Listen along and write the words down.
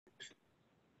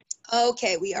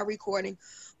Okay, we are recording.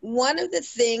 One of the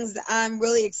things that I'm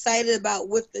really excited about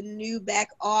with the new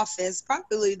back office,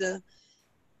 probably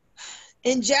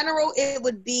in general, it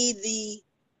would be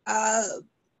the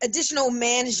additional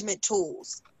management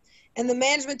tools. And the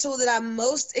management tool that I'm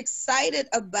most excited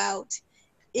about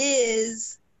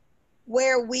is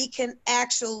where we can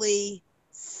actually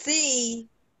see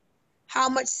how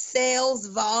much sales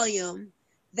volume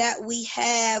that we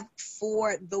have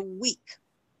for the week.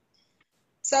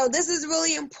 So this is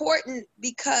really important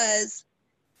because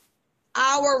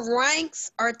our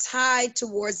ranks are tied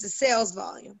towards the sales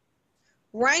volume.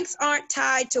 Ranks aren't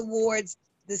tied towards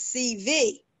the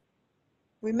CV.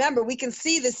 Remember, we can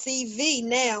see the CV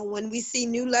now when we see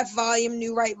new left volume,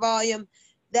 new right volume.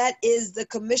 That is the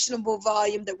commissionable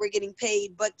volume that we're getting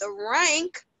paid. But the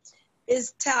rank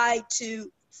is tied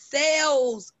to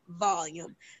sales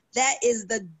volume. That is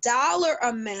the dollar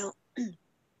amount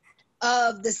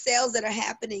of the sales that are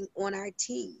happening on our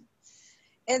team.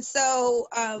 And so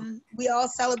we all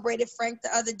celebrated Frank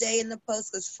the other day in the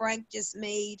post because Frank just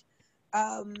made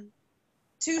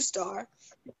 2-star.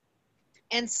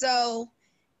 And so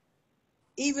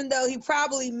even though he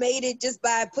probably made it just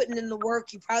by putting in the work,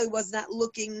 he probably was not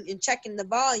looking and checking the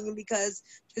volume because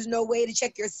there's no way to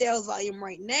check your sales volume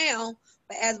right now.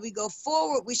 But as we go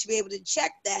forward, we should be able to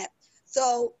check that.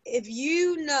 So if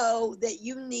you know that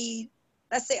you need,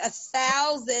 let's say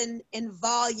 1,000 in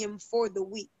volume for the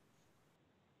week,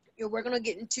 you're working on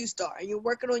getting 2-star, and you're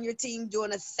working on your team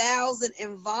doing 1,000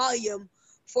 in volume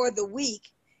for the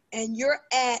week, and you're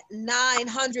at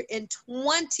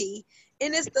 920,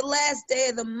 and it's the last day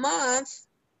of the month,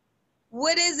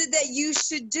 what is it that you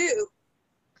should do?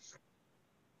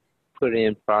 Put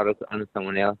in products under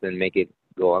someone else and make it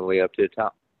go all the way up to the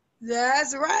top.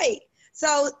 That's right.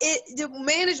 So the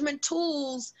management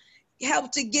tools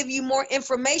help to give you more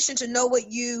information to know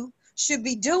what you should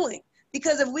be doing.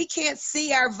 Because if we can't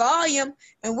see our volume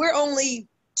and we're only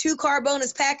 2 car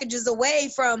bonus packages away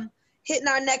from hitting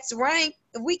our next rank,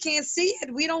 if we can't see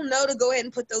it, we don't know to go ahead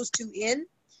and put those 2 in.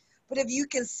 But if you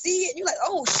can see it, you're like,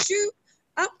 oh, shoot,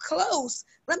 I'm close.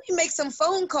 Let me make some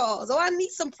phone calls. Oh, I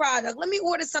need some product. Let me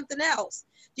order something else.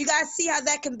 You guys see how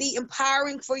that can be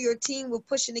empowering for your team with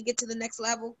pushing to get to the next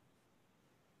level?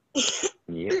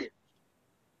 Yeah.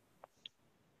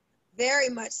 Very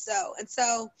much so. And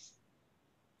so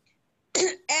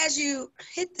as you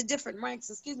hit the different ranks,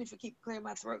 excuse me for keep clearing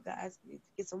my throat, guys. I need to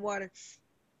get some water.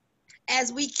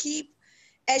 As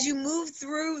you move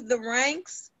through the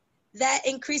ranks, that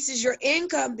increases your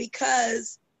income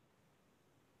because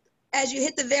as you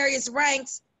hit the various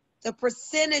ranks, the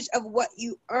percentage of what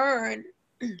you earn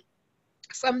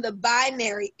from the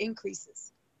binary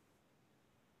increases.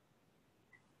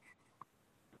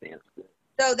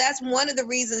 So that's one of the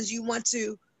reasons you want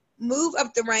to move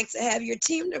up the ranks and have your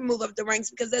team to move up the ranks,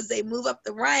 because as they move up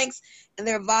the ranks and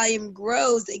their volume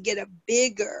grows, they get a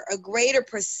greater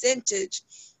percentage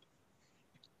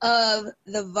of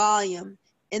the volume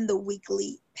in the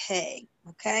weekly pay.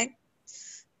 Okay.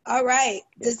 All right.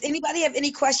 Does anybody have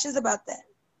any questions about that?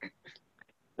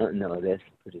 No, that's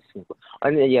pretty simple.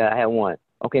 Yeah, I have one.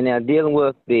 Okay, now dealing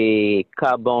with the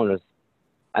car bonus,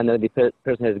 I know the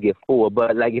person has to get 4,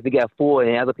 but like if you got 4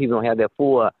 and other people don't have their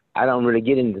 4, I don't really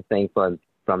get anything from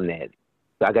that.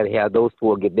 So I got to have those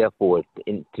 4 get their 4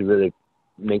 to really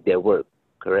make that work,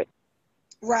 correct?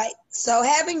 Right. So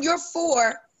having your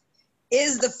 4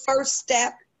 is the first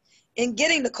step in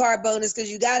getting the car bonus because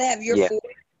you got to have your 4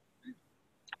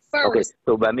 first. Okay,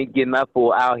 so by me getting my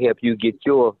 4, I'll help you get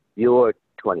your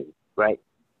 20, right?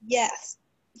 Yes.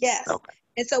 Yes. Okay.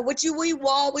 And so what we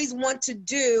always want to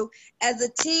do as a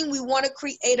team, we want to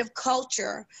create a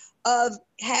culture of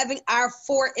having our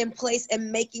 4 in place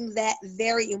and making that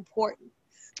very important,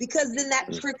 because then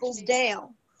that trickles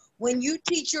down. When you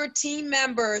teach your team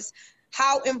members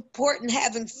how important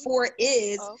having 4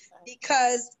 is,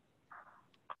 because,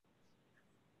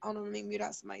 hold on, let me mute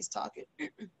out, somebody's talking.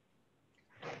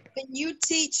 When you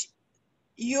teach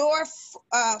your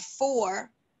 4,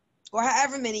 or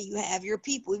however many you have, your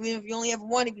people, even if you only have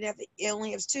 1, even if it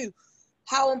only has 2,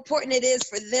 how important it is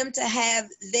for them to have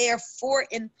their 4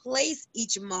 in place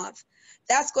each month.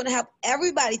 That's going to help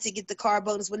everybody to get the car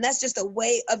bonus when that's just a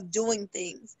way of doing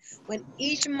things. When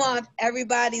each month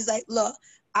everybody's like, look,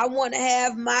 I want to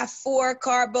have my 4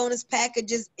 car bonus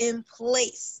packages in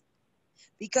place.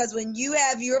 Because when you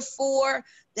have your 4,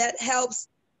 that helps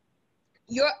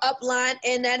your upline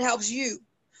and that helps you.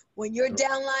 When your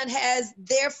downline has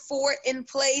their 4 in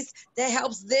place, that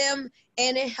helps them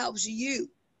and it helps you.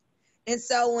 And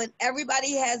so when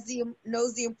everybody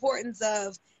knows the importance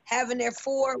of having their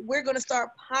 4, we're going to start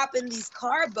popping these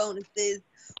car bonuses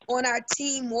on our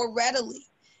team more readily.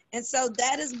 And so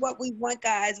that is what we want,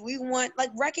 guys. We want,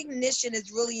 like, recognition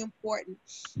is really important.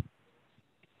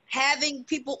 Having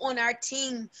people on our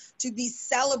team to be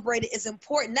celebrated is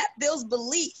important. That builds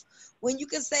belief. When you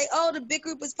can say, oh, the big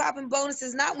group is popping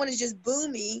bonuses, not when it's just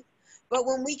Bunmi, but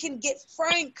when we can get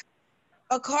Frank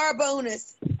a car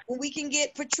bonus, when we can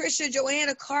get Patricia, Joanne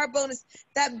a car bonus,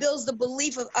 that builds the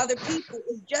belief of other people.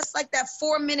 It's just like that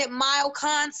 4-minute mile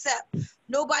concept.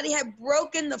 Nobody had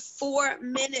broken the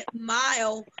 4-minute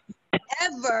mile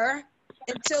ever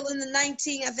until in the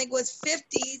I think it was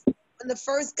 50s, when the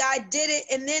first guy did it.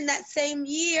 And then that same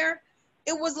year,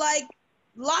 it was like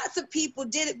lots of people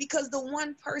did it because the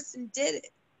one person did it.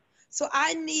 So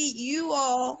I need you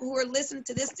all who are listening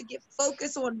to this to get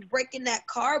focused on breaking that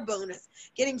car bonus,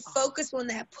 getting focused on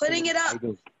that, putting it up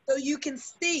so you can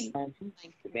see.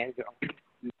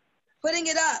 Putting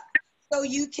it up so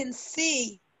you can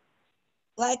see,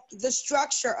 like, the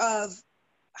structure of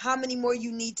how many more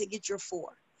you need to get your 4.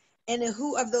 And then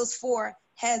who of those 4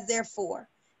 has their 4.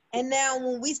 And now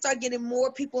when we start getting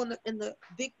more people in the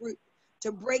big group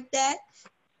to break that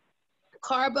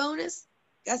car bonus,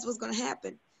 that's what's going to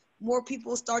happen. More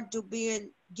people start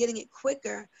getting it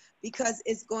quicker because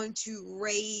it's going to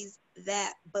raise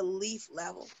that belief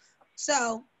level.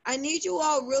 So I need you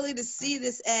all really to see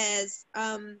this as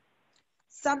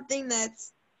something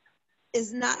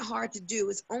is not hard to do.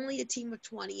 It's only a team of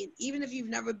 20. And even if you've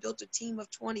never built a team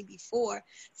of 20 before,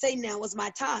 say now is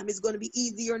my time. It's going to be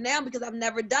easier now because I've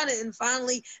never done it. And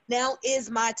finally, now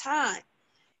is my time.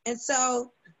 And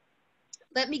so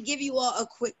let me give you all a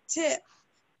quick tip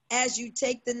as you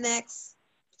take the next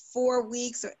 4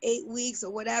 weeks or 8 weeks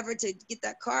or whatever to get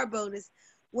that car bonus.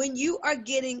 When you are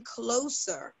getting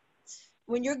closer,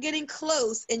 when you're getting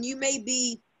close and you may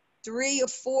be 3 or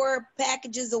 4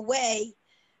 packages away,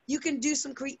 you can do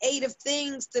some creative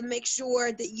things to make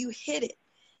sure that you hit it.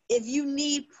 If you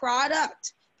need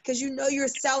product, because you know you're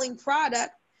selling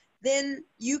product, then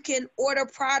you can order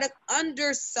product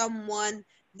under someone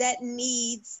that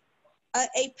needs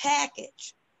a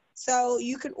package. So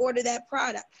you can order that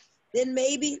product. Then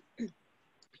maybe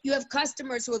you have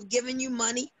customers who have given you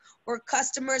money, or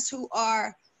customers who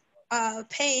are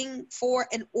paying for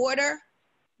an order.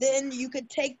 Then you could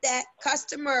take that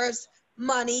customer's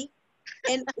money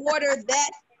and order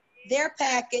their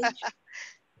package.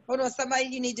 Hold on, somebody,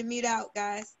 you need to mute out,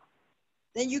 guys.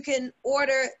 Then you can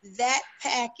order that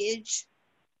package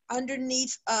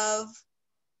underneath of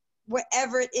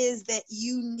wherever it is that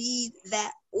you need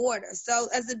that order. So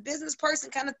as a business person,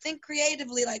 kind of think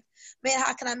creatively, like, man,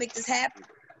 how can I make this happen?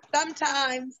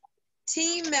 Sometimes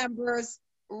team members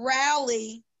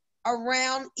rally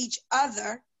around each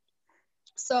other.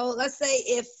 So let's say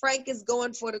if Frank is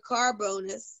going for the car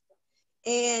bonus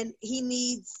and he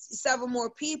needs several more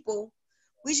people,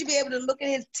 we should be able to look at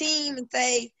his team and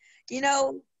say, you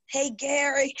know, hey,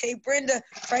 Gary, hey, Brenda,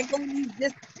 Frank only needs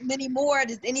this many more.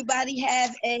 Does anybody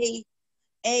have a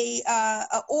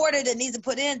order that needs to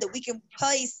put in that we can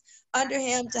place under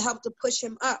him to help to push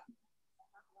him up?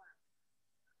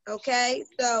 Okay,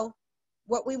 so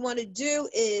what we want to do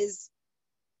is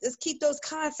just keep those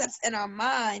concepts in our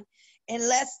mind, and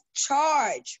let's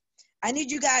charge. I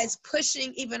need you guys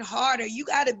pushing even harder. You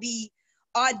got to be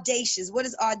audacious. What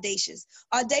is audacious?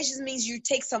 Audacious means you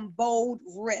take some bold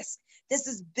risk. This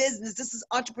is business. This is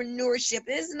entrepreneurship.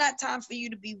 It is not time for you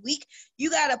to be weak. You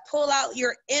got to pull out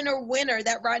your inner winner,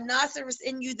 that rhinoceros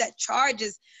in you that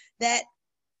charges, that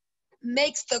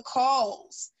makes the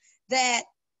calls, that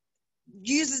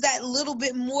uses that little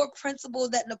bit more principle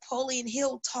that Napoleon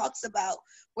Hill talks about,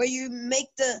 where you make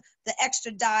the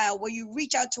extra dial, where you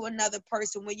reach out to another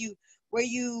person, where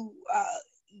you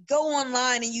go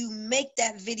online and you make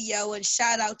that video and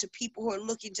shout out to people who are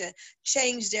looking to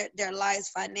change their lives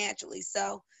financially.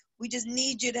 So we just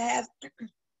need you to have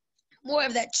more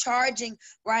of that charging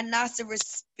rhinoceros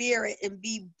spirit and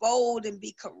be bold and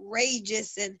be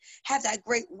courageous and have that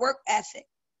great work ethic.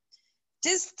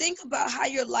 Just think about how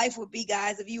your life would be,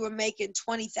 guys, if you were making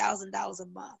 $20,000 a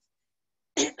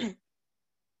month.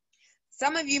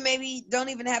 Some of you maybe don't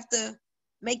even have to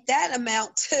make that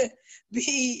amount to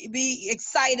be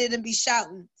excited and be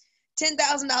shouting.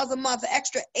 $10,000 a month, an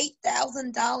extra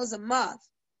 $8,000 a month.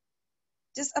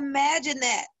 Just imagine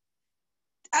that.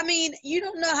 I mean, you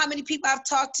don't know how many people I've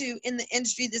talked to in the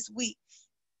industry this week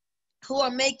who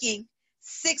are making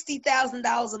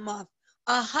 $60,000 a month,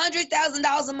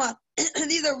 $100,000 a month.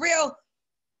 These are real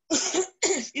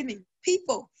excuse me,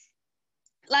 people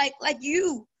like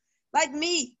you, like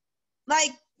me,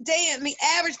 like Dan. I mean,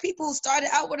 average people who started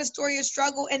out with a story of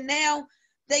struggle, and now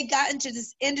they got into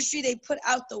this industry. They put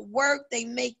out the work. They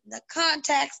make the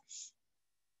contacts.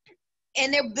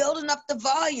 and they're building up the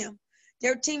volume.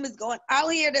 Their team is going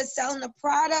out here, they're selling a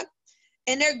product,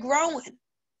 and they're growing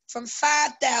from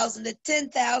 5,000 to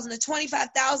 10,000 to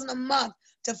 25,000 a month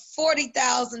to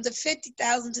 40,000 to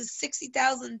 50,000 to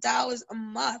 $60,000 a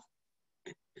month.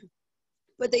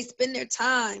 But they spend their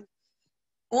time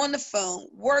on the phone,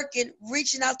 working,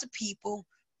 reaching out to people,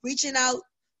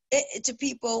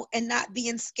 and not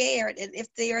being scared. And if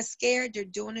they are scared, they're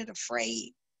doing it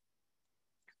afraid.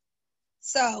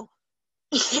 So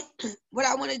what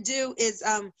I want to do is,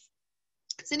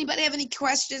 does anybody have any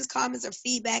questions, comments, or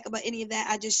feedback about any of that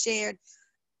I just shared?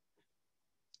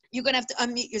 You're going to have to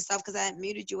unmute yourself because I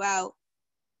muted you out.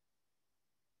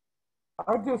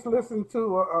 I just listened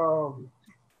to,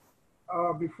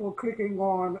 before clicking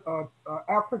on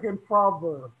African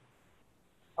proverb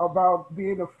about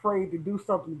being afraid to do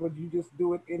something, but you just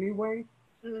do it anyway.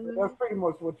 Mm-hmm. That's pretty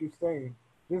much what you're saying.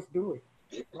 Just do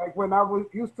it. Like when I was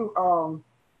used to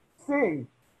sing,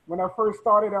 when I first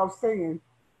started out singing,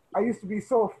 I used to be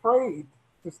so afraid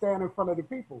to stand in front of the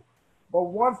people. But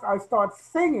once I start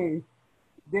singing,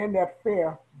 then that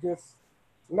fear just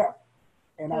left.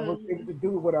 And I was able to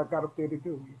do what I got up there to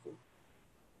do. You see.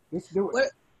 Just do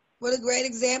it. What a great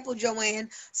example, Joanne.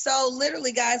 So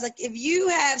literally, guys, like if you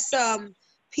have some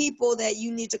people that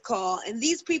you need to call, and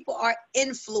these people are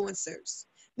influencers,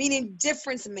 meaning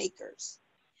difference makers,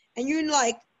 and you're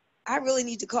like, I really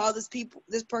need to call this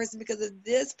person, because if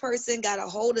this person got a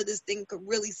hold of this thing, could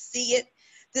really see it,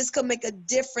 this could make a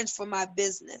difference for my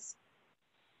business.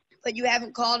 But you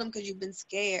haven't called them because you've been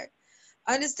scared.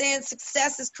 Understand,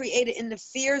 success is created in the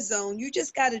fear zone. You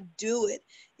just got to do it.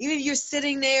 Even if you're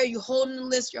sitting there, you're holding the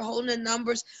list, you're holding the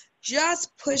numbers, just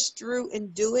push through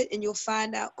and do it, and you'll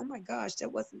find out, oh my gosh,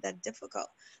 that wasn't that difficult.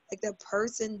 Like, that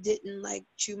person didn't like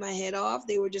chew my head off.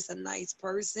 They were just a nice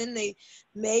person. They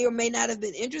may or may not have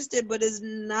been interested, but it's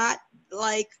not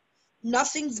like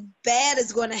nothing's bad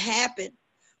is going to happen.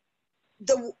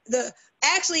 So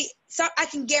I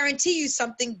can guarantee you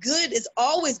something good is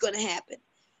always going to happen.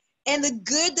 And the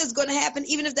good that's going to happen,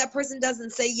 even if that person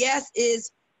doesn't say yes,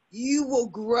 is you will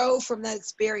grow from that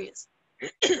experience.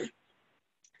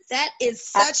 That is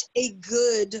such a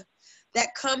good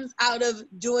that comes out of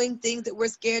doing things that we're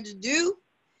scared to do.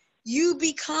 You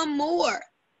become more.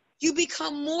 You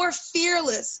become more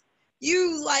fearless.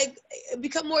 You like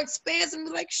become more expansive and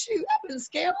be like, shoot, I've been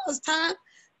scared all this time.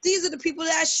 These are the people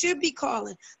that I should be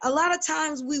calling. A lot of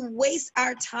times we waste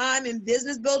our time in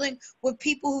business building with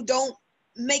people who don't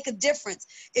make a difference.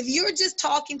 If you're just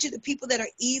talking to the people that are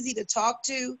easy to talk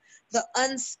to, the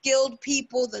unskilled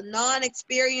people, the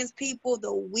non-experienced people,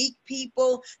 the weak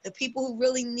people, the people who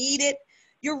really need it,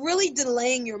 you're really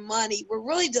delaying your money. We're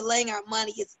really delaying our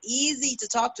money. It's easy to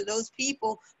talk to those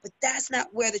people, but that's not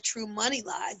where the true money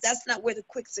lies. That's not where the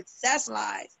quick success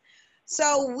lies.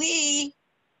 So we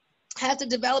have to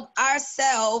develop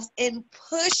ourselves and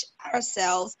push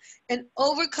ourselves and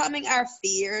overcoming our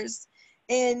fears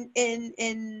and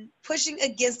pushing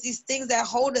against these things that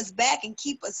hold us back and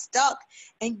keep us stuck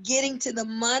and getting to the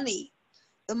money.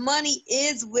 The money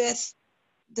is with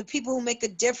the people who make a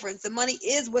difference. The money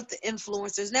is with the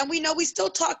influencers. Now, we know we still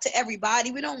talk to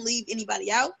everybody. We don't leave anybody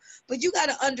out. But you got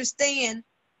to understand,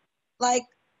 like,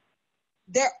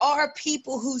 there are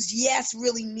people whose yes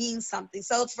really means something.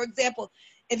 So, for example,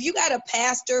 if you got a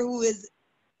pastor who is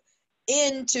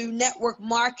into network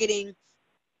marketing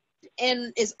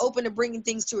and is open to bringing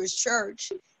things to his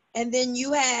church, and then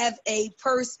you have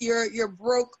your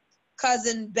broke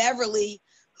cousin Beverly,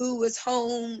 who was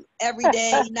home every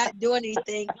day not doing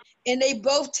anything, and they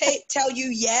both tell you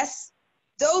yes,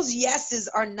 those yeses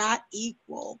are not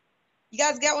equal. You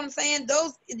guys get what I'm saying?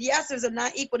 Those yeses are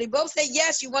not equal. They both say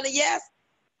yes, you want a yes,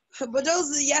 but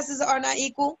those yeses are not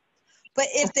equal. But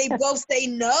if they both say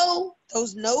no,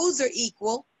 those no's are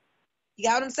equal. You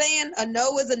got what I'm saying? A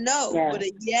no is a no, yes. But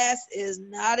a yes is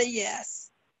not a yes.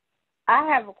 I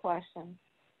have a question.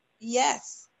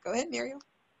 Yes. Go ahead, Muriel.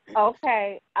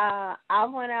 Okay. I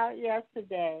went out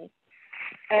yesterday,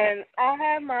 and I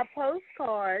had my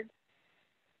postcards,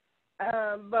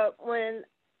 but when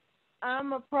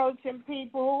I'm approaching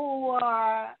people who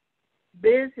are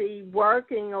busy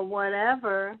working or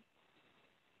whatever,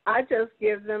 I just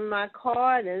give them my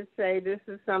card and say, this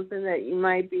is something that you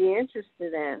might be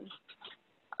interested in.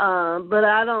 But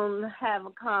I don't have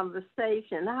a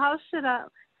conversation. How should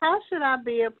I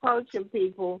be approaching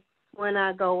people when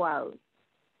I go out?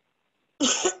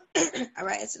 All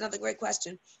right, it's another great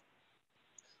question.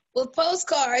 Well,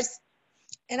 postcards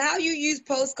and how you use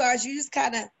postcards, you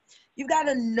got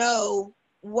to know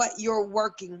what you're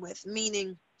working with,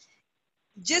 meaning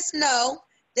just know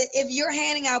that if you're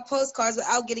handing out postcards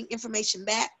without getting information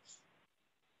back,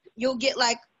 you'll get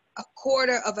like a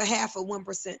quarter of a half of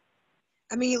 1%.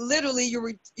 I mean, literally,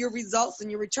 your results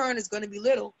and your return is going to be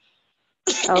little.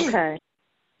 Okay.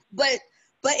 But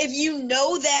if you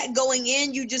know that going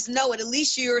in, you just know it. At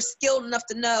least you're skilled enough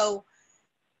to know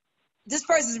this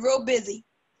person's real busy.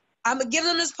 I'm going to give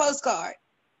them this postcard.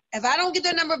 If I don't get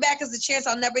their number back, there's a chance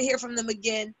I'll never hear from them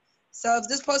again. So if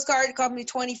this postcard cost me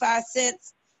 25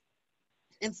 cents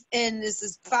and this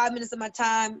is 5 minutes of my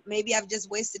time, maybe I've just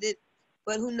wasted it.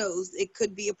 But who knows? It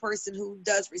could be a person who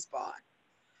does respond.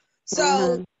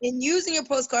 So in using your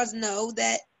postcards, know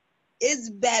that it's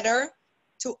better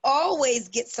to always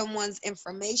get someone's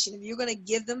information. If you're going to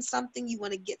give them something, you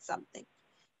want to get something.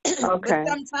 Okay.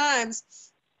 But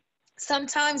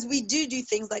sometimes we do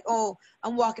things like, oh,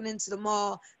 I'm walking into the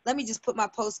mall. Let me just put my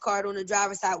postcard on the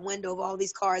driver's side window of all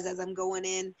these cars as I'm going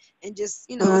in and just,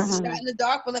 it's a shot in the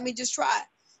dark, but let me just try.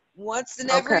 Once in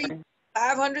every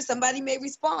 500, somebody may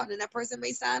respond and that person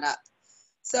may sign up.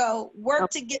 So work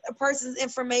to get a person's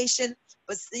information,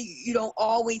 but you don't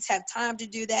always have time to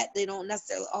do that. They don't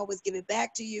necessarily always give it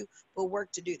back to you, but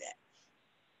work to do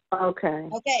that. Okay.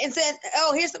 Okay. And then,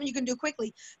 oh, here's something you can do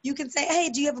quickly. You can say, hey,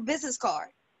 do you have a business card?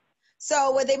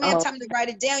 So where they may have time to write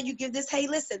it down, you give this, hey,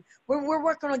 listen, we're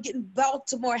working on getting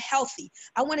Baltimore healthy.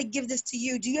 I want to give this to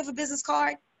you. Do you have a business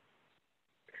card?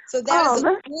 So that is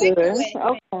a quick way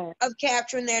of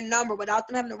capturing their number without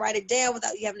them having to write it down,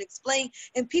 without you having to explain.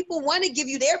 And people want to give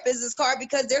you their business card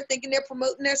because they're thinking they're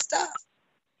promoting their stuff.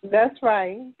 That's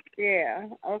right. Yeah.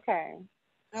 Okay.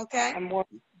 Okay. I'm more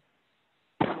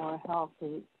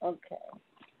healthy. Okay.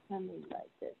 Let me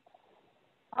write this.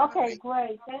 Okay,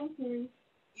 great. Thank you.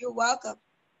 You're welcome.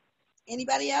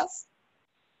 Anybody else?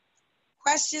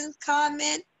 Questions,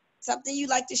 comment, something you'd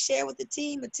like to share with the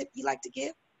team, a tip you'd like to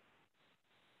give?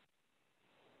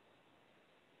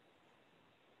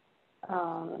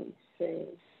 Let's see.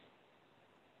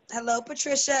 Hello,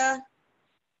 Patricia.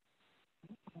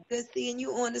 Good seeing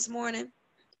you on this morning.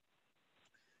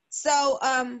 So,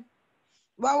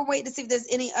 while we're waiting to see if there's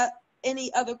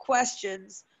any other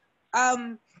questions,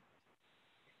 I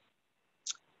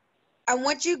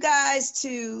want you guys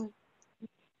to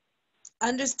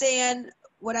understand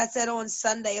what I said on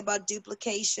Sunday about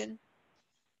duplication.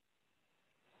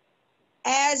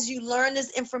 As you learn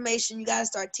this information, you got to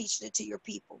start teaching it to your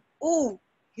people. Ooh,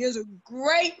 here's a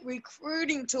great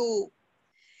recruiting tool.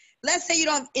 Let's say you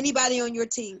don't have anybody on your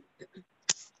team.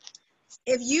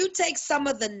 If you take some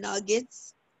of the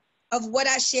nuggets of what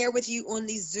I share with you on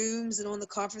these Zooms and on the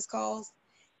conference calls,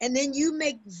 and then you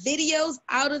make videos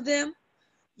out of them,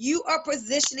 you are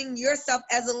positioning yourself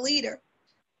as a leader.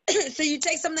 So you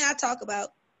take something I talk about,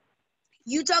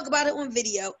 you talk about it on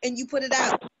video, and you put it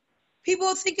out. People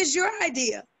will think it's your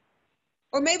idea.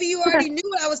 Or maybe you already knew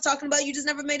what I was talking about, you just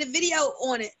never made a video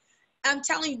on it. I'm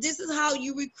telling you, this is how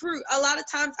you recruit. A lot of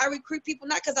times I recruit people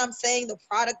not because I'm saying the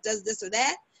product does this or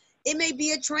that. It may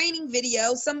be a training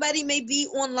video. Somebody may be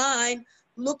online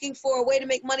looking for a way to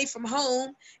make money from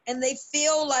home, and they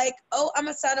feel like, oh, I'm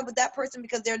going to sign up with that person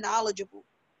because they're knowledgeable.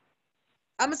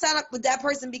 I'm going to sign up with that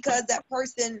person because that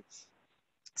person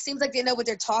seems like they know what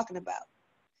they're talking about.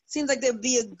 Seems like they'd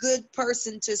be a good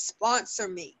person to sponsor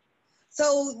me.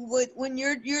 So when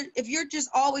if you're just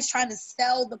always trying to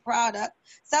sell the product,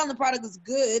 selling the product is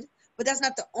good, but that's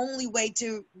not the only way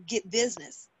to get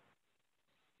business.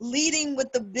 Leading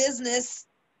with the business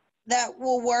that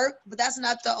will work, but that's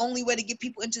not the only way to get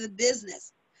people into the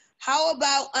business. How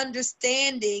about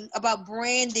understanding about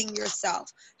branding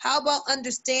yourself? How about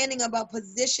understanding about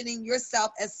positioning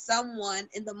yourself as someone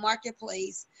in the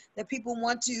marketplace that people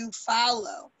want to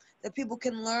follow, that people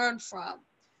can learn from?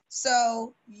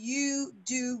 So you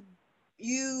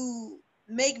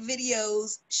make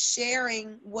videos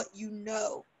sharing what you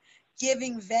know,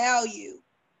 giving value,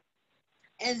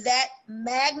 and that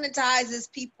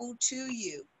magnetizes people to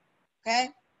you, okay?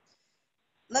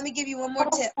 Let me give you one more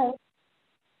tip.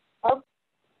 Oh,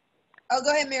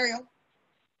 go ahead, Muriel.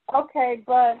 Okay,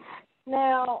 but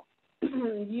now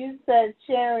you said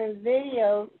sharing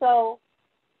videos. So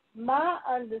my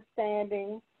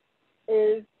understanding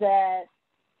is that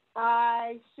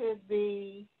I should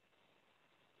be,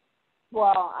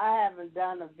 well, I haven't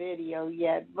done a video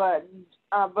yet, but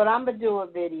I'm going to do a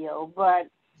video. But,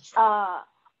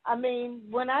 I mean,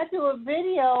 when I do a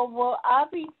video, will I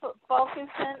be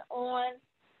focusing on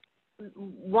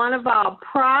one of our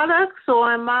products,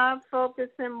 or am I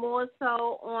focusing more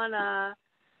so on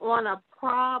a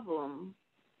problem?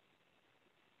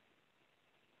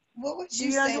 What would Do you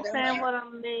you say understand to what I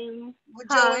mean?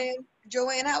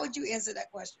 Joanne, how would you answer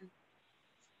that question?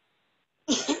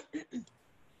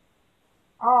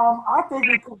 I think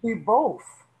it could be both.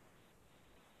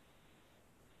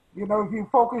 You know, if you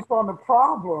focus on the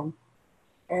problem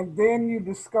and then you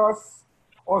discuss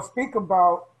or speak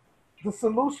about the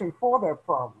solution for that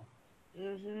problem.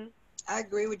 I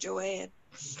agree with Joanne.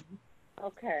 And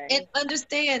Okay.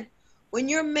 understand, when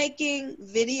you're making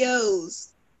videos,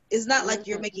 it's not like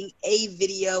you're Mhm. making a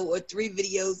video or 3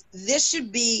 videos. This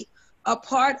should be a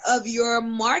part of your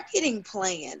marketing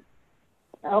plan.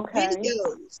 Okay.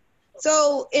 Videos.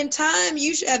 So in time,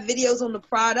 you should have videos on the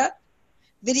product,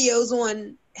 videos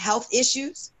on health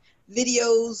issues,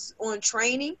 videos on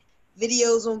training,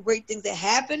 videos on great things that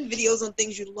happen, videos on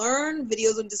things you learn,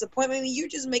 videos on disappointment. I mean, you're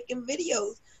just making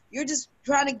videos. You're just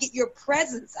trying to get your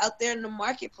presence out there in the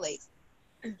marketplace.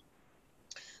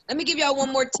 Let me give y'all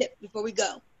one more tip before we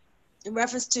go in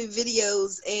reference to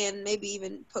videos and maybe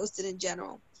even posting in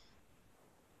general.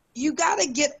 You got to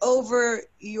get over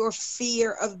your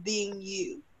fear of being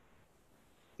you,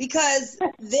 because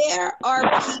there are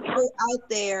people out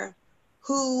there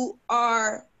who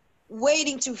are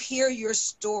waiting to hear your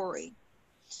story,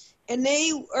 and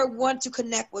they want to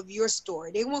connect with your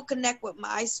story. They won't connect with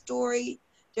my story.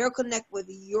 They'll connect with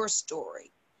your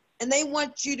story. And they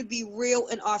want you to be real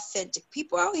and authentic.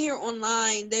 People out here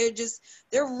online, they're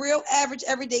real average,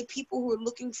 everyday people who are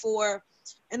looking for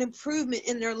an improvement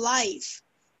in their life.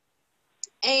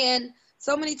 And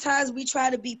so many times we try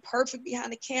to be perfect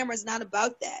behind the camera. It's not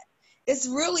about that. It's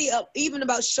really even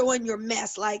about showing your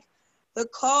mess. Like the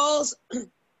calls,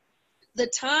 the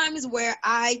times where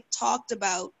I talked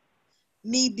about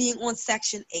me being on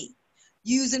Section 8,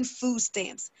 using food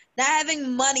stamps, not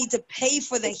having money to pay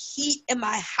for the heat in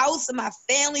my house and my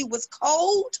family was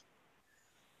cold.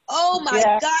 Oh my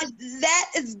Yeah. gosh, that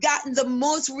has gotten the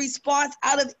most response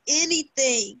out of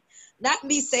anything. Not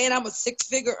me saying I'm a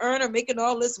 6-figure earner making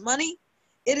all this money.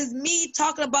 It is me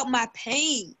talking about my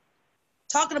pain,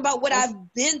 talking about what I've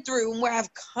been through and where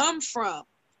I've come from.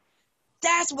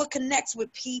 That's what connects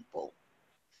with people.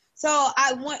 So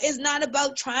it's not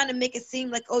about trying to make it seem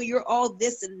like, oh, you're all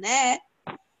this and that,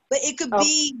 but it could Oh,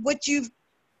 be what you've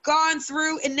gone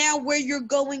through and now where you're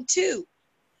going to.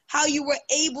 How you were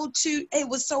able to, it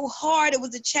was so hard, it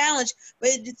was a challenge, but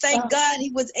thank God he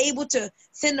was able to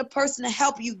send a person to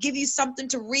help you, give you something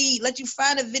to read, let you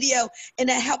find a video, and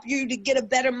that helped you to get a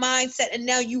better mindset, and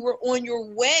now you were on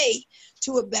your way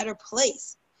to a better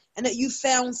place, and that you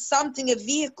found something, a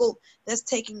vehicle that's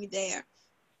taking you there.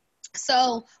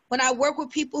 So when I work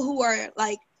with people who are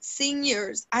like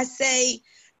seniors, I say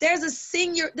there's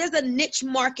a niche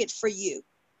market for you.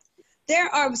 There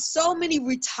are so many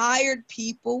retired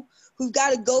people who've got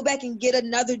to go back and get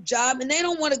another job, and they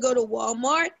don't want to go to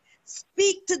Walmart.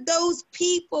 Speak to those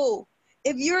people.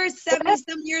 If you're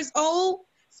 70-some years old,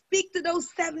 speak to those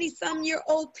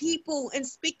 70-some-year-old people and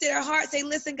speak to their heart. Say,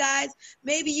 listen, guys,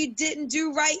 maybe you didn't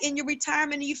do right in your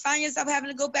retirement and you find yourself having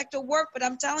to go back to work, but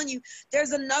I'm telling you,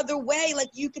 there's another way. Like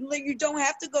you don't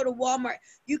have to go to Walmart.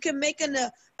 You can make an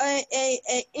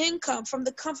income from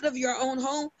the comfort of your own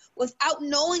home without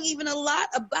knowing even a lot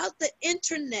about the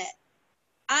internet.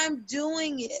 I'm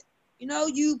doing it. You know,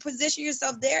 you position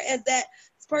yourself there as that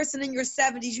person in your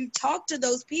 70s. You talk to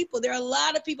those people. There are a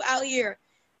lot of people out here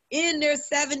in their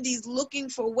 70s looking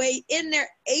for way. In their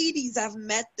 80s, I've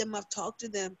met them. I've talked to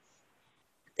them.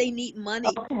 They need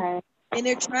money, okay. and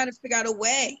they're trying to figure out a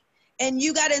way. And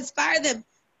you got to inspire them.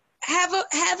 Have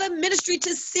a ministry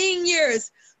to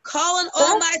seniors. Calling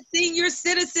all my senior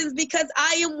citizens, because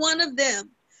I am one of them.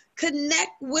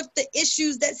 Connect with the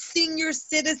issues that senior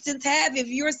citizens have. If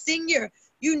you're a senior,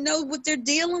 you know what they're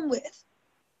dealing with.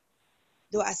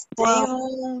 Do I stay Well,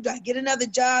 home? Do I get another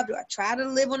job? Do I try to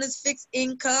live on this fixed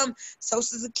income?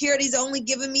 Social Security's only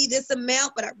giving me this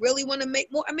amount, but I really want to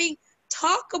make more. I mean,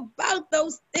 talk about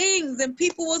those things, and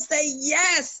people will say,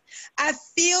 yes, I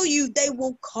feel you. They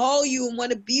will call you and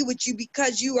want to be with you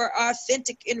because you are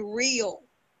authentic and real.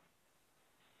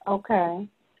 okay.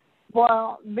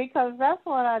 Well, because that's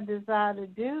what I desire to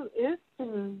do, is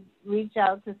to reach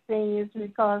out to seniors,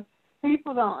 because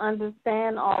people don't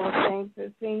understand all the things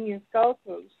that seniors go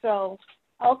through. So,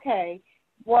 okay.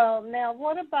 Well, now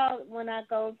what about when I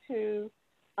go to,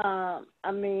 I'm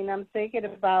thinking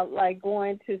about like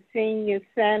going to senior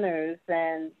centers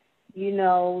and,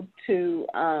 to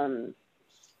Now,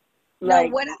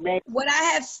 like make, what I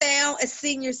have found at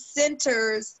senior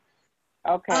centers,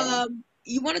 okay.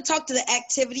 you want to talk to the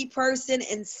activity person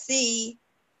and see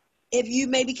if you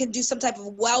maybe can do some type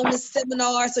of wellness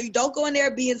seminar. So you don't go in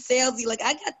there being salesy, like,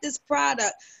 I got this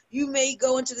product. You may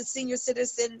go into the senior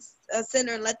citizens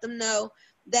center and let them know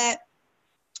that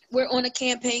we're on a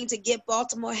campaign to get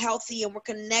Baltimore healthy, and we're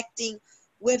connecting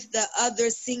with the other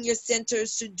senior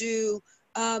centers to do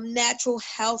natural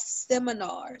health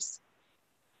seminars.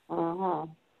 Uh-huh.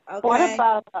 What Okay.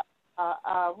 about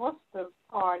what's the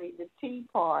party? The tea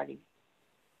party.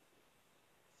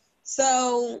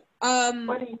 So,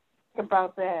 What do you think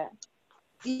about that?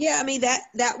 yeah, I mean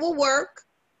that will work,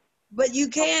 but you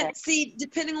Okay. can't see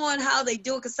depending on how they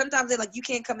do it. Because sometimes they're like, you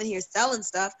can't come in here selling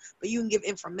stuff, but you can give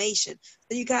information.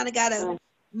 So you kind of gotta Mm.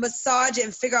 massage it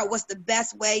and figure out what's the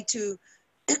best way to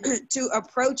to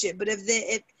approach it. But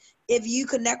if you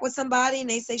connect with somebody and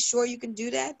they say sure you can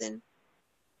do that, then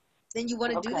you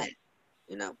want to do Okay. that,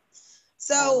 you know. Okay.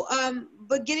 So,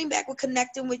 but getting back with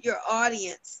connecting with your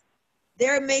audience,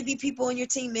 there may be people on your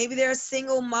team. Maybe they're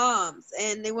single moms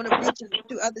and they want to reach out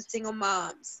to other single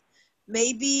moms.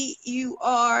 Maybe you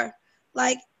are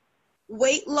like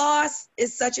weight loss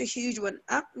is such a huge one.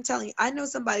 I'm telling you, I know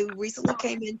somebody who recently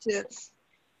came into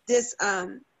this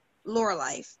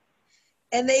Lurralife,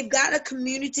 and they've got a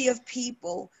community of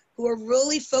people who are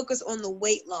really focused on the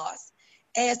weight loss.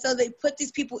 And so they put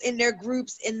these people in their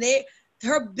groups, and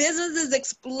her business is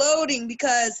exploding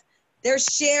because they're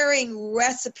sharing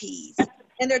recipes,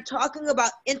 and they're talking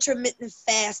about intermittent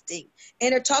fasting,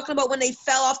 and they're talking about when they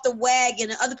fell off the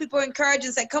wagon, and other people are encouraging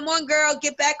and say, come on girl,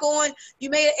 get back on. You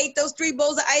may have ate those 3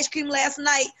 bowls of ice cream last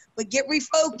night, but get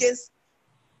refocused.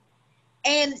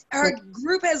 And her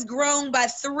group has grown by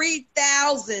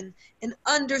 3,000 in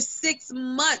under 6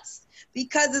 months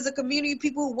because there's a community of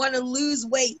people who want to lose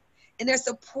weight, and they're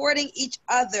supporting each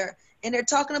other, and they're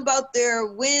talking about their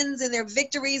wins and their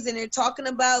victories, and they're talking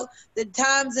about the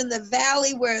times in the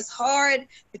valley where it's hard.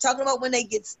 They're talking about when they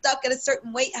get stuck at a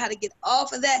certain weight, how to get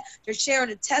off of that. They're sharing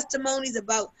the testimonies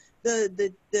about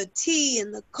the tea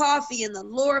and the coffee and the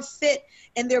Lure Fit,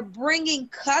 and they're bringing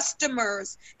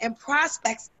customers and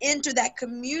prospects into that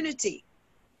community,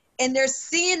 and they're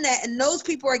seeing that, and those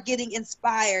people are getting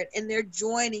inspired, and they're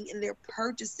joining, and they're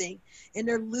purchasing, and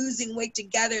they're losing weight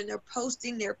together, and they're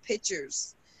posting their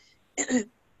pictures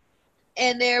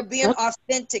and they're being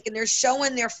authentic, and they're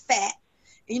showing their fat,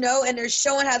 and they're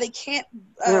showing how they can't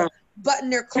button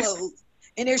their clothes,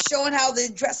 and they're showing how the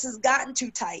dress has gotten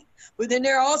too tight, but then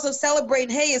they're also celebrating,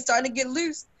 hey, it's starting to get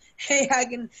loose. Hey, I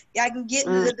can get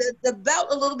the belt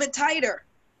a little bit tighter.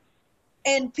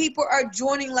 And people are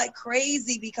joining like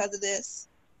crazy because of this.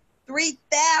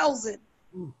 3,000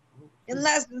 in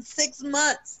less than 6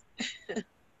 months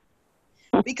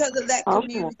because of that Okay.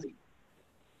 community.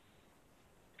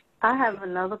 I have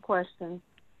another question.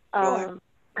 Sure.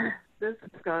 This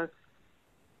is going to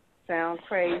sound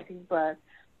crazy, but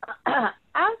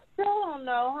I still don't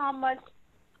know how much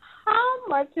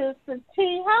is the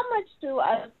tea? How much do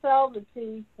I sell the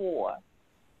tea for?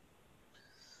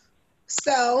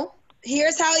 So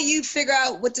here's how you figure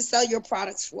out what to sell your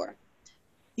products for.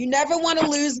 You never want to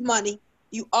lose money.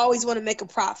 You always want to make a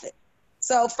profit.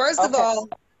 So first of Okay. all,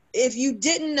 if you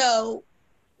didn't know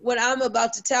what I'm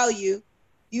about to tell you,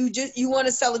 you want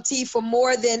to sell a tea for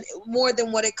more than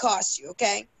what it costs you,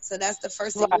 okay? So that's the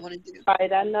first thing you want to do.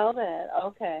 Right, I know that.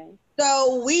 Okay.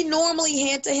 So we normally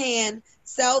hand to hand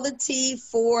sell the tea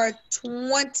for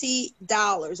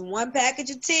 $20. One package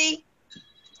of tea.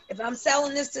 If I'm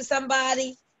selling this to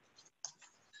somebody,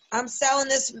 I'm selling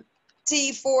this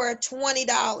tea for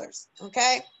 $20,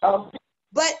 okay? Okay.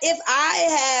 But if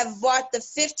I have bought the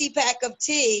 50 pack of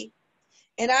tea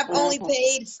and I've only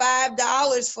paid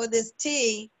 $5 for this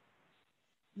tea,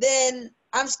 then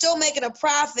I'm still making a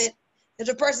profit. If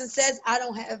the person says, I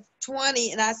don't have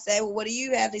 20, and I say, well, what do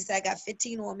you have? They say, I got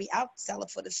 15 on me. I'll sell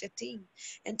it for the 15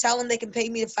 and tell them they can pay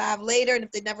me the 5 later. And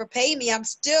if they never pay me, I'm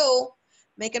still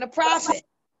making a profit,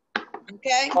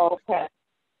 okay? Okay.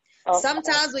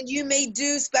 Sometimes when you may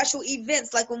do special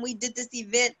events, like when we did this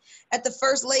event at the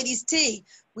First Lady's Tea,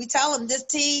 we tell them this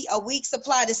tea, a week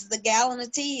supply, this is a gallon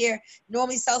of tea here,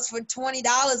 normally sells for $20,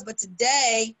 but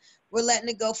today we're letting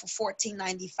it go for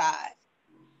 $14.95.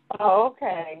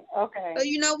 Okay. Okay. So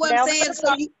you know what I'm Now, saying?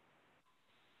 So you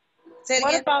say it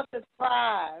what again. about the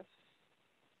Thrive?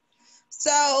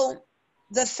 So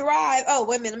the Thrive, oh,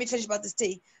 wait a minute, let me finish about this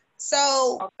tea.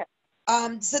 So, Okay.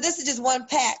 so this is just one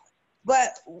pack,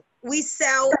 but we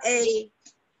sell a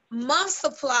month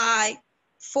supply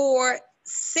for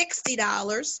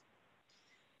 $60,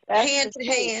 hand to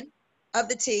hand of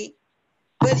the tea.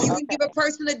 But you can give a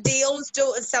person a deal and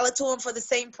still sell it to them for the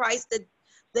same price that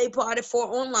they bought it for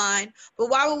online. But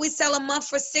why would we sell a month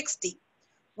for 60?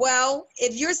 Well,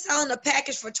 if you're selling a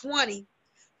package for 20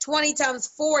 times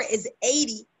 4 is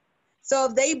 80. So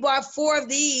if they bought 4 of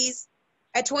these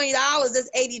at $20, that's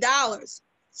 $80.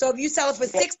 So if you sell it for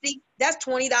 60, that's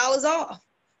 $20 off.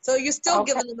 So you're still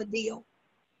giving them a deal.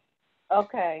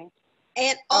 Okay.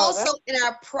 And also in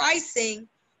our pricing,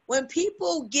 when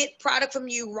people get product from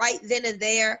you right then and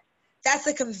there, that's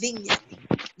a convenience.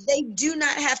 they do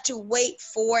not have to wait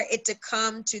for it to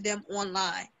come to them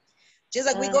online. Just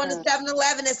like we go into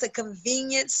 7-Eleven, it's a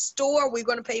convenience store. We're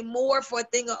going to pay more for a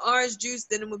thing of orange juice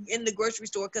than in the grocery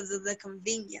store because of the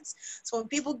convenience. So when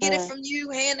people get it from you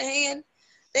hand to hand,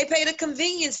 they pay the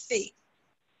convenience fee.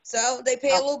 So they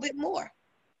pay a little bit more.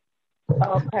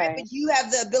 Okay. But you have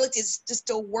the ability to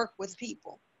still work with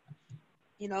people,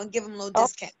 you know, and give them a little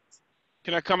discount.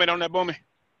 Can I comment on that, Bunmi?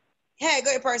 Hey, go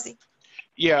ahead, Percy.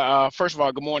 Yeah, first of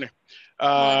all, good morning.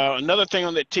 Another thing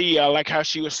on the tea, I like how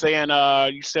she was saying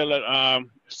you sell it,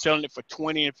 selling it for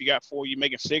 20. If you got 4, you're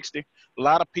making 60. A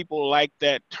lot of people like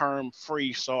that term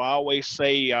free, so I always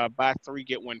say buy 3,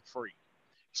 get 1 free.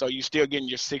 So you're still getting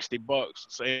your $60.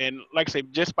 So, and like I say,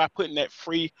 just by putting that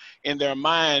free in their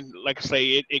mind, like I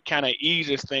say, it kind of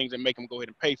eases things and make them go ahead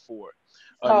and pay for it.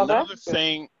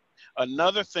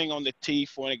 Another thing on the tea,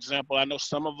 for an example, I know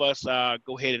some of us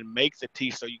go ahead and make the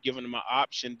tea, so you're giving them an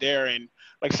option there. And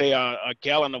like I say, a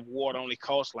gallon of water only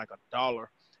costs like $1.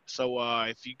 So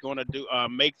if you're gonna do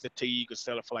make the tea, you can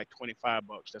sell it for like $25.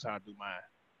 That's how I do mine.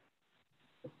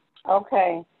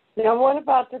 Okay. Now what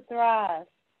about the Thrive?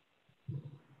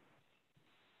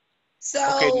 So,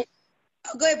 okay.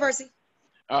 Go ahead, Percy.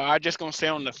 I just gonna say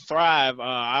on the Thrive,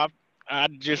 I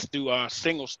just do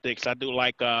single sticks. I do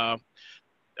like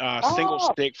single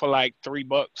stick for like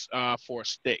 $3 for a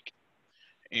stick.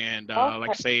 And like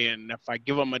I say, and if I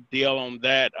give them a deal on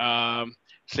that,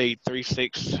 say 3,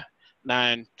 6,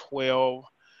 9, 12,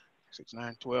 6,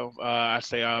 9, 12, I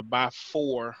say buy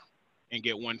 4 and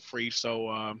get 1 free. So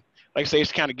like I say,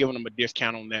 it's kind of giving them a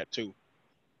discount on that too.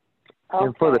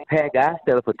 And for the pack, I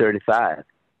sell it for 35.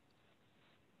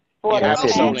 Yeah, I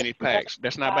haven't sold any packs.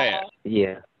 That's not bad.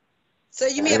 Yeah. So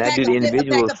you mean and a pack, I do the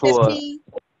individuals for 15?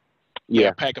 Yeah,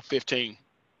 a pack of 15.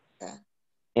 Okay.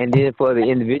 And then for the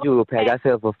individual pack, I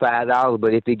sell for $5.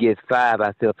 But if it gets 5,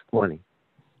 I sell for 20.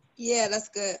 Yeah, that's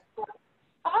good.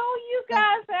 Oh, you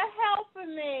guys are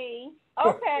helping me.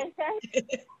 Okay.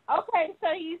 Okay,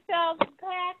 so you sell the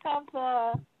pack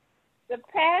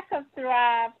of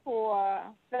Thrive for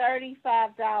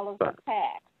 $35 a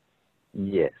pack.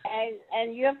 Yes.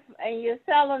 And you're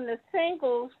selling the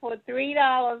singles for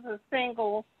 $3 a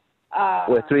single.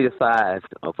 Well, 3 to 5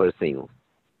 for the single.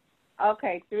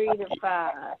 Okay, 3 to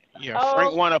 5. Yeah,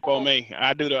 Frank one up on me.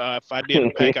 I do the if I did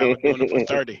a pack, I was doing it for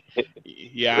 30.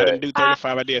 Yeah, I didn't do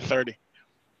 35. I did 30.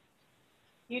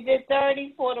 You did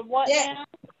 30 for the what now?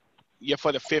 Yeah,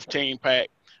 for the 15 pack.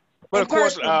 But In of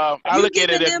course, person, I look at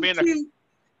it as being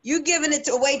you giving it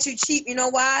way too cheap. You know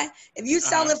why? If you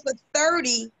sell it for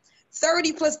 30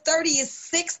 plus 30 is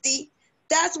 60.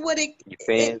 That's what it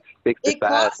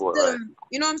costs them.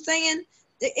 You know what I'm saying?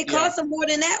 It costs them more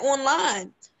than that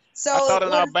online. So I thought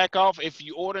in our back off, if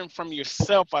you order them from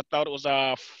yourself, I thought it was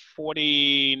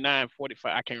 49,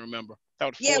 45. I can't remember. I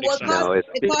thought it was 40 something. No, it's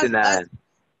 59.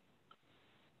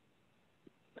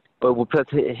 But plus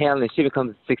handling shipping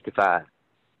comes to 65.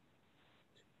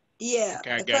 Yeah.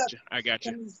 Okay, I got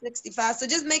you. 65. So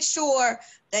just make sure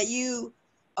that you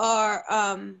are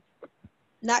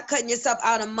not cutting yourself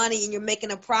out of money and you're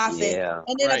making a profit. Yeah.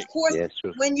 And then of course,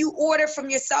 when you order from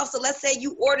yourself, so let's say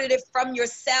you ordered it from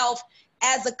yourself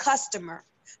as a customer.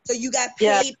 So you got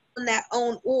paid on that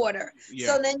own order. Yeah.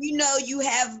 So then you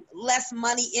have less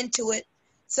money into it.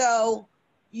 So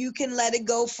you can let it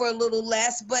go for a little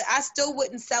less, but I still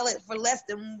wouldn't sell it for less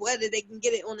than whether they can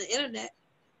get it on the internet.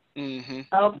 Mm-hmm.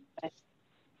 Okay.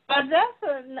 But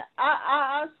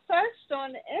I searched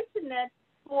on the internet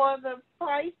for the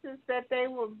prices that they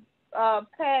would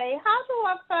pay. How do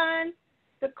I find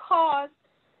the cost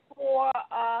for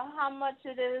how much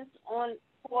it is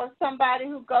for somebody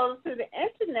who goes to the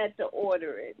internet to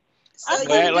order it? So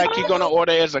act like you're going to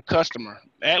order as a customer.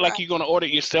 Act like you're going to order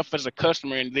it yourself as a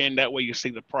customer, and then that way you see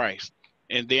the price.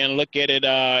 And then look at it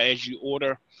as you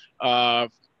order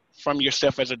from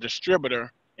yourself as a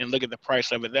distributor and look at the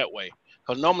price of it that way.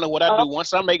 Because normally what I do,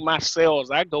 once I make my sales,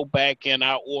 I go back and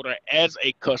I order as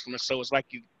a customer. So it's like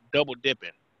you double dipping.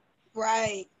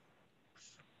 Right.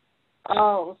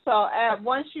 Oh, so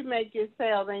once you make your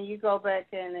sale, then you go back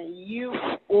in and you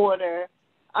order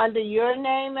under your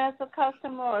name as a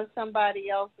customer or somebody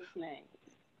else's name?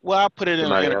 Well, I put it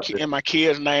in my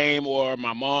kid's name or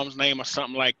my mom's name or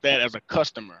something like that as a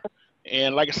customer.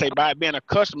 And like I say, by being a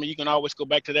customer, you can always go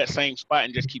back to that same spot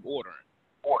and just keep ordering.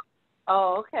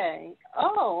 Oh, okay.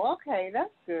 Oh, okay.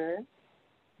 That's good.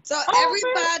 So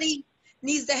everybody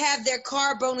needs to have their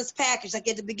car bonus package. Like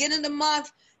at the beginning of the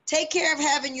month, take care of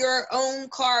having your own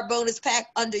car bonus pack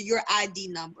under your ID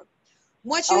number.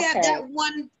 Once you have that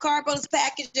one car bonus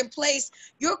package in place,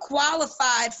 you're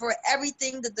qualified for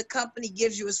everything that the company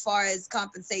gives you as far as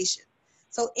compensation.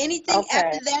 So anything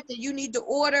after that you need to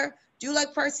order, do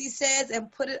like Percy says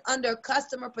and put it under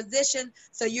customer position.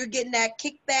 So you're getting that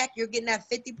kickback. You're getting that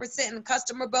 50% in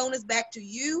customer bonus back to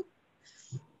you.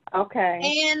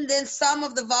 Okay. And then some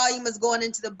of the volume is going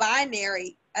into the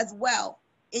binary as well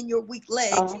in your weak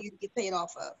leg for you to get paid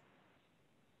off of.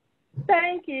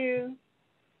 Thank you.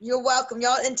 You're welcome,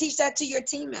 y'all. And teach that to your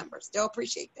team members. They'll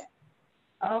appreciate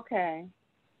that. Okay.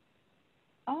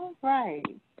 All right.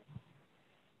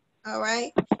 All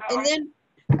right. And then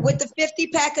with the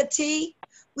 50-pack of tea,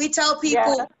 we tell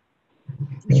people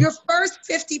your first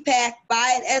 50-pack,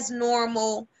 buy it as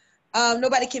normal.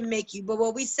 Nobody can make you. But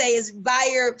what we say is buy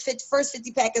your first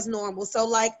 50-pack as normal. So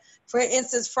like, for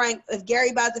instance, Frank, if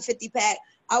Gary buys the 50-pack,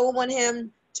 I would want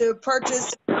him to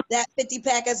purchase that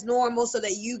 50-pack as normal so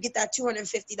that you get that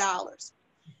 $250.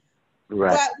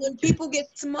 Right. But when people get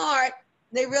smart,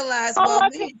 they realize, well,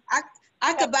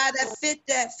 I could buy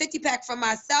that 50-pack for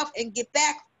myself and get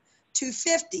back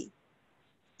 $250.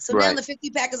 So now the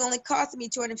 50-pack is only costing me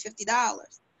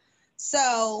 $250.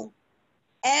 So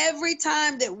every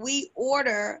time that we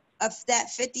order that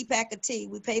 50-pack of tea,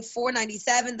 we pay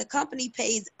 $4.97. The company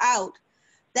pays out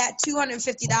that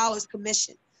 $250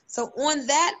 commission. So on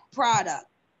that product,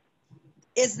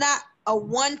 it's not a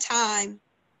one-time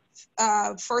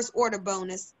first order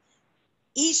bonus.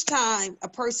 Each time a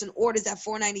person orders at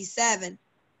 $4.97,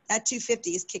 that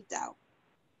 $250 is kicked out.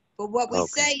 But what we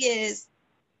say is,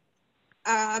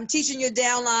 I'm teaching your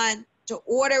downline to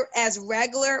order as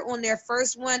regular on their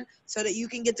first one so that you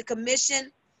can get the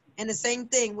commission. And the same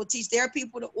thing, we'll teach their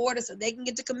people to order so they can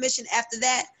get the commission after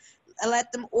that. And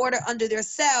let them order under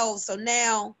themselves. So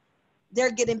now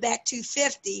they're getting back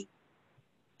 $250.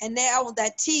 And now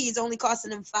that tea is only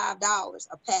costing them $5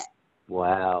 a pack.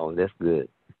 Wow, that's good.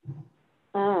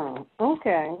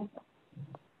 Okay.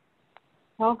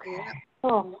 Okay. Yeah.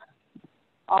 Oh,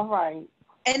 all right.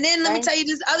 And then let me tell you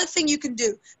this other thing you can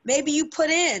do. Maybe you put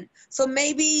in. So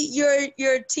maybe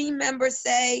your team members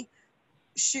say,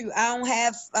 shoot, I don't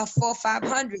have a full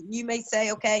 500. You may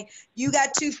say, okay, you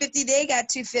got 250, they got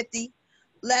 250.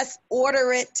 Let's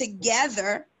order it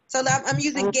together. So I'm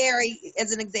using Gary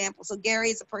as an example. So Gary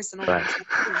is a person on the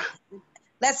team.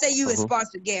 Let's say you had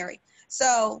sponsored Gary.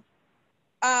 So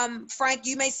Frank,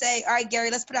 you may say, all right, Gary,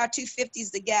 let's put our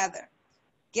 250s together.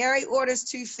 Gary orders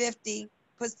 250,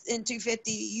 puts in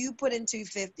 250, you put in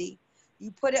 250.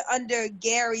 You put it under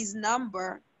Gary's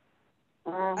number,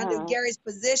 under Gary's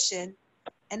position,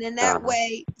 and then that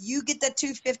way you get the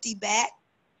 250 back.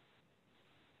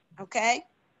 Okay?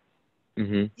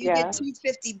 You get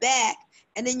 250 back,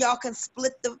 and then y'all can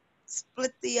split the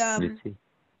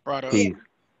product. Yeah,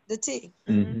 the tea.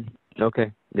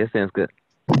 Okay, that sounds good.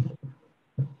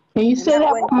 Can you say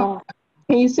that?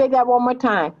 Can you say that one more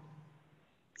time?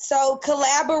 So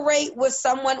collaborate with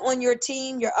someone on your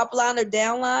team, your upline or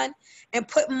downline, and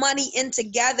put money in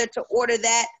together to order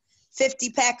that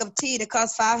 50-pack of tea that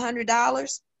costs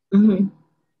 $500.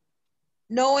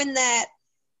 Knowing that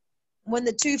when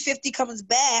the 250 comes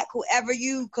back, whoever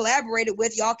you collaborated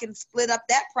with, y'all can split up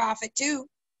that profit too.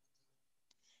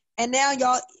 And now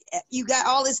you got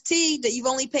all this tea that you've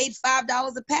only paid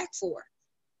 $5 a pack for.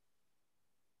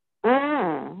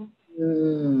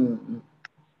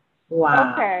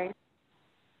 Wow. Okay.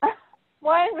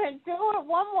 Wait a minute. Do it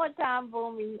one more time,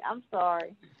 Bunmi. I'm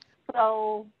sorry.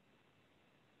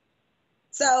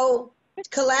 So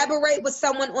collaborate with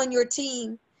someone on your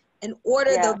team and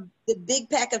order the big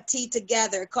pack of tea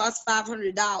together. It costs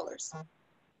 $500.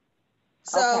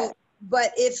 So,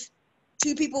 but if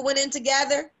 2 people went in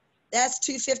together, that's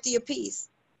 $250 a piece.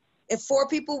 If 4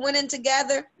 people went in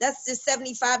together, that's just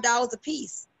 $75 a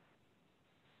piece.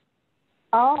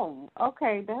 Oh,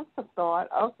 okay. That's a thought.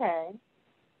 Okay.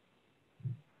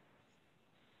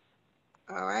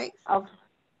 All right. Okay.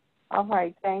 All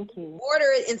right. Thank you. Order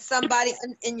it in somebody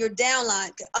in your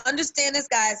downline. Understand this,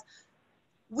 guys.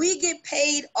 We get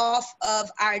paid off of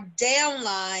our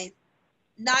downline,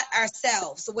 not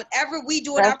ourselves. So whatever we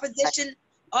do in our position,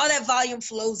 all that volume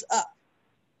flows up.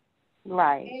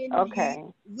 Right. And okay.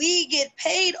 We get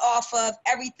paid off of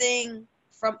everything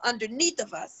from underneath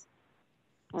of us.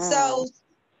 So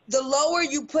the lower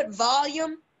you put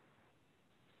volume,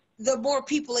 the more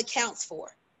people it counts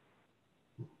for.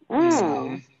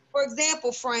 So, for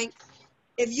example, Frank,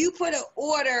 if you put an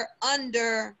order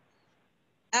under,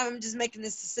 I'm just making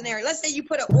this a scenario. Let's say you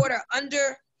put an order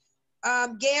under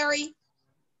Gary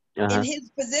in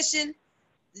his position,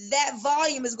 that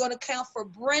volume is going to count for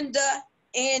Brenda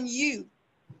and you.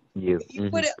 If you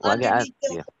put it underneath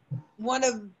one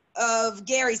of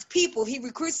Gary's people, he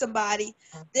recruits somebody,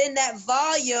 then that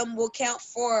volume will count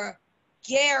for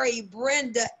Gary,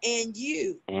 Brenda, and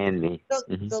you. And me.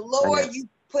 The lower you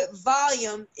put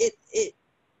volume, it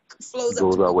flows up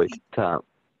goes to all the way to people. the top.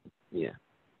 Yeah.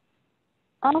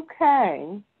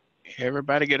 Okay.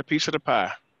 Everybody get a piece of the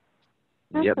pie.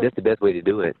 Yep, that's the best way to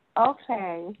do it.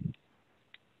 Okay.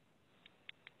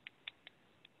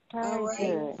 All right.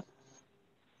 Good.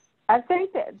 I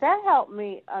think that helped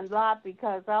me a lot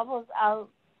because I was out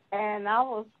and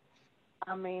I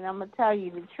mean, I'm going to tell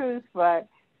you the truth, but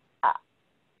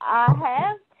I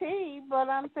have tea, but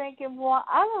I'm thinking, well,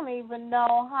 I don't even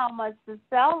know how much to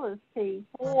sell this tea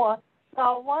for, so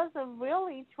I wasn't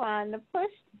really trying to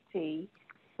push the tea.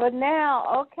 But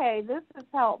now, okay, this has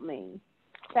helped me.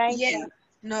 Thank you.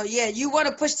 No, you want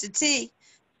to push the tea.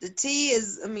 The tea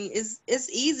is, I mean, it's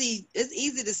easy. It's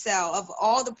easy to sell. Of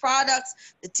all the products,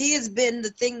 the tea has been the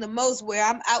thing the most where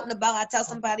I'm out and about. I tell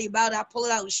somebody about it. I pull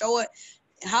it out and show it.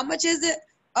 How much is it?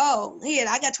 Oh, here,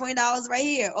 I got $20 right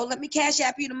here. Oh, let me cash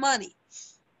app you the money.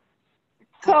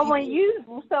 So when you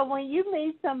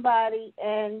meet somebody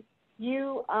and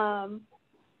you so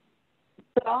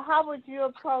how would you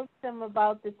approach them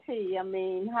about the tea? I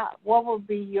mean, what would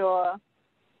be your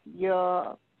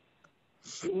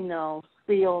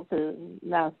spiel to,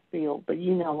 not spiel, but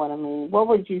you know what I mean. What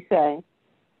would you say?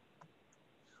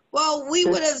 Well, we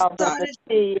would have started the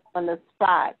tea on the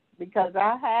spot because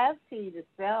I have tea to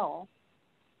sell.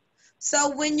 So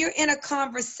when you're in a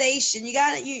conversation,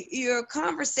 your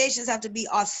conversations have to be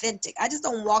authentic. I just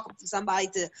don't walk up to somebody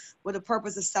with the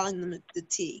purpose of selling them the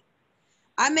tea.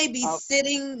 I may be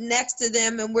sitting next to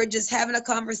them and we're just having a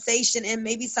conversation and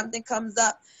maybe something comes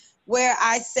up where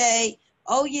I say,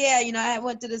 oh yeah, I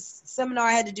went to this seminar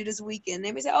I had to do this weekend.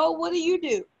 They may say, oh, what do you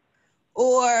do?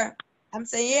 Or I'm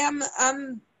saying, yeah,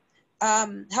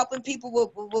 I'm helping people with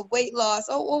weight loss.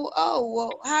 Well,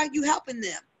 how are you helping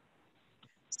them?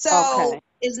 So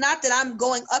it's not that I'm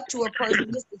going up to a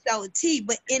person just to sell a tea,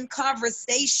 but in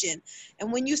conversation.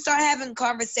 And when you start having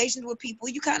conversations with people,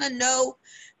 you kind of know,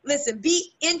 listen,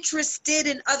 be interested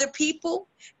in other people.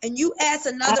 And you ask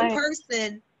another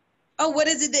person, oh, what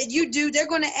is it that you do? They're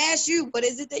going to ask you, what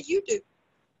is it that you do?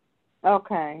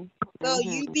 Okay. So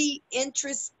you be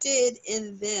interested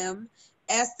in them.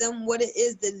 Ask them what it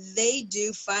is that they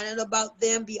do. Find out about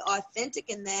them. Be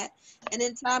authentic in that. And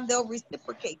in time, they'll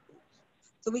reciprocate.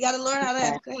 So we got to learn how to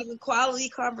have quality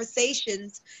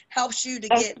conversations. Helps you to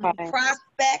get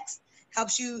prospects,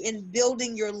 helps you in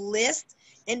building your list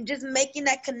and just making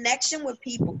that connection with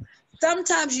people.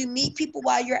 Sometimes you meet people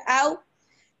while you're out.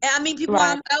 And I mean people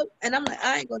while I'm out and I'm like,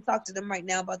 I ain't going to talk to them right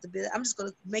now about the business. I'm just going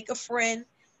to make a friend,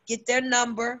 get their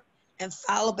number, and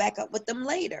follow back up with them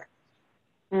later.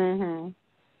 But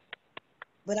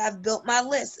I've built my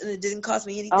list and it didn't cost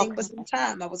me anything but some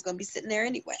time. I was going to be sitting there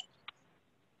anyway.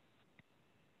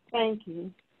 Thank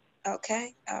you.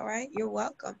 Okay. All right. You're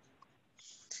welcome.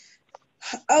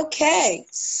 Okay.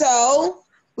 So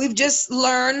we've just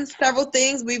learned several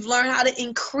things. We've learned how to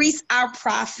increase our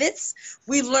profits.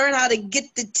 We've learned how to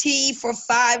get the tea for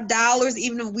 $5,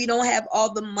 even if we don't have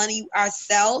all the money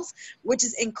ourselves, which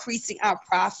is increasing our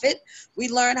profit. We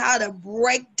learned how to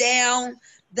break down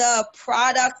the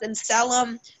products and sell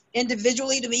them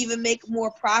individually to even make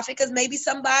more profit, because maybe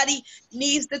somebody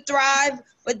needs to thrive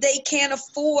but they can't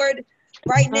afford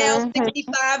right now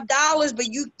 $65, but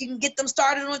you can get them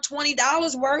started on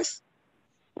 $20 worth.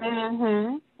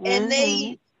 And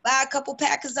they buy a couple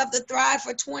packets of the Thrive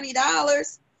for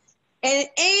 $20, and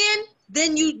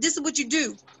then this is what you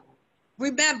do.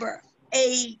 Remember,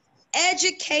 a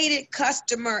educated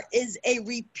customer is a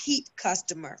repeat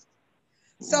customer.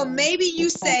 So maybe you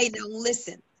say, now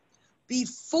listen,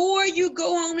 before you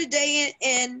go home today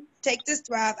and take this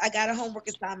Thrive, I got a homework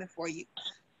assignment for you.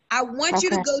 I want you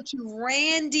to go to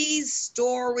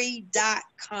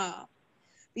randysstory.com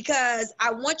because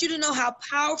I want you to know how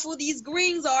powerful these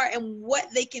greens are and what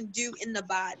they can do in the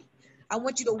body. I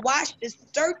want you to watch this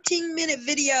 13-minute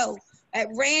video at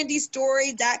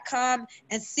randysstory.com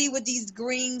and see what these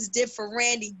greens did for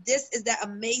Randy. This is that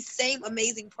same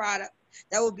amazing product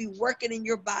that will be working in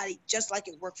your body just like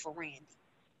it worked for Randy.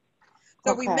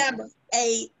 So remember,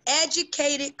 a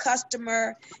educated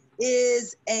customer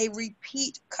is a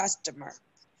repeat customer.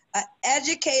 An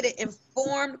educated,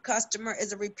 informed customer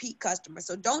is a repeat customer.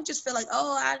 So don't just feel like,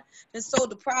 oh, I just sold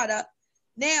the product.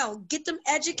 Now, get them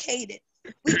educated.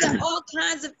 We've got all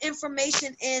kinds of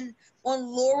information on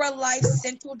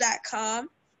LurralifeCentral.com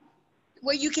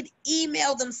where you can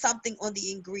email them something on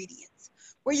the ingredients,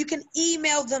 where you can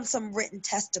email them some written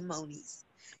testimonies.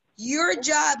 Your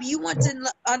job, you want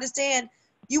to understand,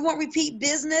 you want repeat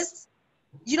business?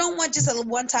 You don't want just a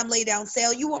one-time lay-down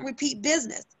sale. You want repeat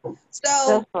business.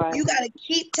 So you got to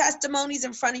keep testimonies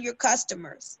in front of your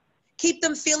customers. Keep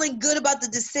them feeling good about the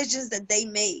decisions that they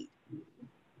made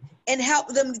and help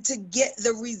them to get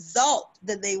the result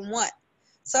that they want.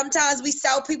 Sometimes we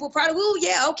sell people product, ooh,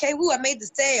 yeah, okay, ooh, I made the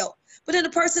sale. But then the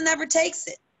person never takes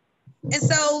it. And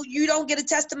so you don't get a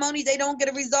testimony, they don't get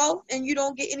a result, and you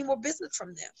don't get any more business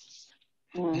from them.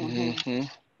 Mm-hmm.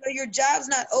 So your job's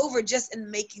not over just in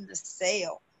making the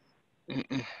sale.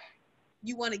 Mm-mm.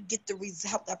 You want to get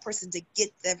help that person to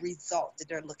get the result that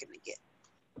they're looking to get.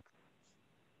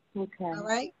 Okay. All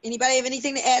right. Anybody have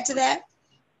anything to add to that?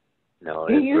 No,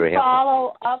 Do that's you very helpful.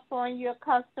 follow up on your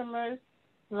customers?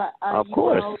 Of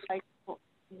course. Like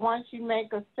once you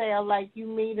make a sale, like you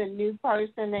meet a new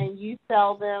person and you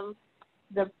sell them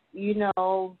the,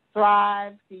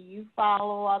 Thrive. Do you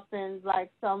follow up in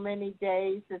like so many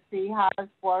days to see how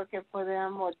it's working for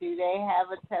them, or do they have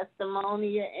a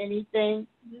testimony or anything?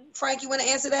 Frank, you want to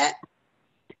answer that?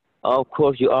 Of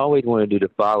course, you always want to do the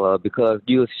follow-up because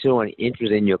you're showing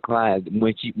interest in your client.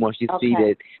 Once you see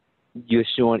that you're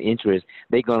showing interest,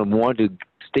 they're going to want to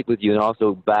stick with you and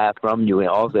also buy from you, and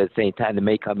also at the same time they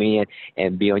may come in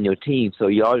and be on your team. So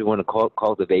you always want to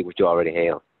cultivate what you already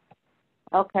have.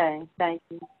 Okay, thank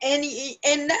you.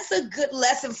 And that's a good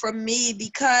lesson for me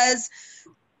because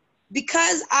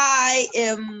I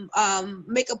am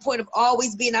make a point of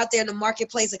always being out there in the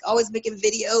marketplace, like always making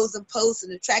videos and posts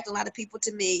and attracting a lot of people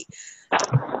to me.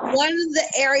 One of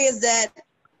the areas that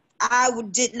I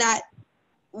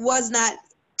was not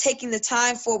taking the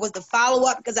time for was the follow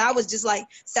up, because I was just like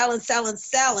selling.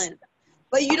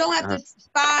 But you don't have to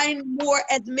find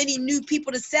as many new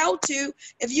people to sell to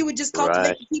if you would just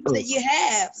cultivate the people that you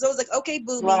have. So it was like, okay,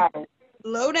 Bunmi,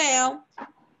 slow down,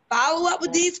 follow up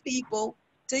with these people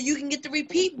so you can get the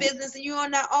repeat business and you are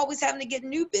not always having to get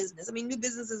new business. I mean, new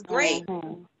business is great,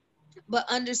 but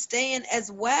understand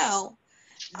as well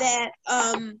that,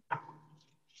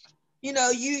 you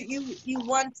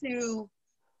want to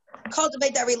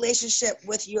cultivate that relationship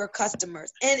with your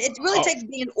customers. And it really takes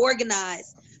being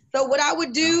organized. So what I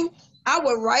would do, I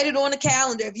would write it on a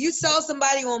calendar. If you saw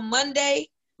somebody on Monday,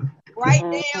 write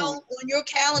down on your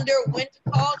calendar when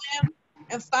to call them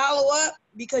and follow up,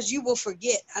 because you will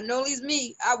forget. I know it's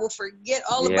me. I will forget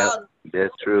all about it.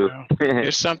 That's true.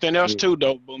 There's something else too,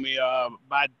 though, Bunmi.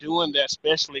 By doing that,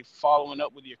 especially following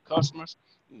up with your customers,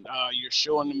 you're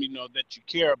showing them, that you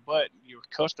care. But your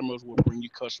customers will bring you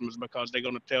customers because they're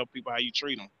gonna tell people how you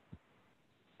treat them.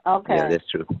 Okay. Yeah, that's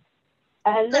true.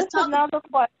 And this is another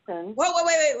question.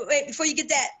 Wait! Before you get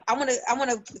that, I want to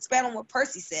expand on what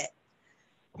Percy said.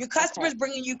 Your customers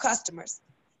bringing you customers.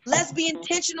 Let's be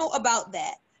intentional about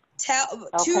that.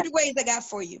 Two ways I got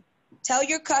for you. Tell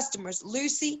your customers,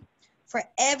 Lucy, for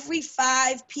every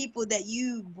 5 people that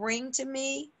you bring to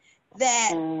me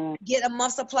that get a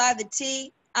month supply of the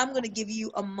tea, I'm going to give you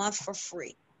a month for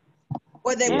free.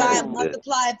 Or they buy a month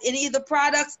supply of any of the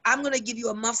products, I'm going to give you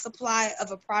a month supply of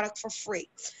a product for free.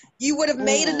 You would have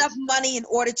made enough money in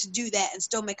order to do that and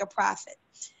still make a profit.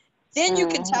 Then you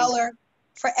can tell her,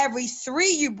 for every 3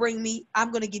 you bring me,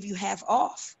 I'm going to give you half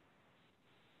off.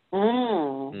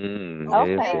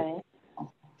 Okay.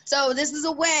 So this is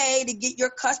a way to get your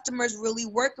customers really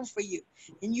working for you.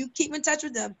 And you keep in touch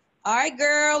with them. All right,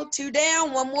 girl, 2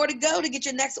 down, 1 more to go to get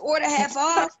your next order half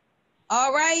off.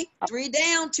 All right, 3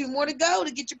 down, 2 more to go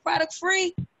to get your product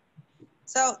free.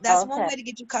 So that's one way to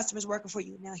get your customers working for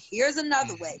you. Now, here's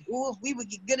another way. Ooh, if we would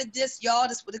get good at this, y'all,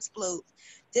 this would explode.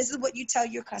 This is what you tell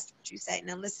your customers. You say,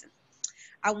 now listen,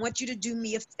 I want you to do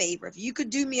me a favor. If you could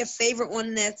do me a favor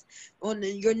on this,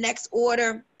 your next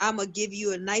order, I'm going to give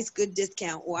you a nice, good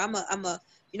discount, or I'm a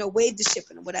waive the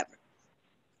shipping or whatever.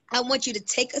 I want you to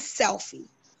take a selfie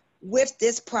with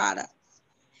this product,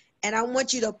 and I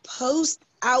want you to post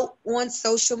out on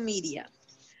social media.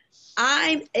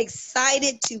 I'm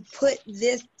excited to put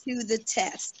this to the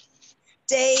test.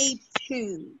 Stay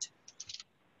tuned.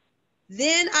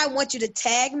 Then I want you to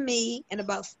tag me and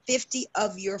about 50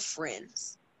 of your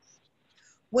friends.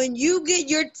 When you get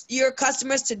your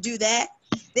customers to do that,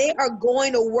 they are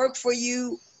going to work for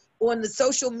you on the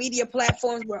social media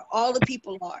platforms where all the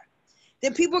people are.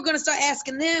 Then people are going to start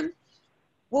asking them,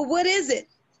 well, what is it?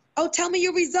 Oh, tell me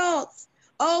your results.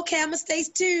 Oh, okay, I'm going to stay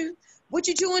tuned. What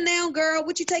you doing now, girl?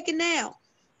 What you taking now?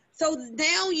 So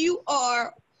now you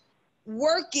are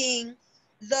working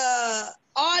the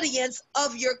audience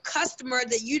of your customer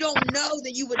that you don't know,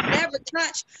 that you would never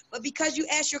touch. But because you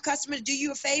ask your customer to do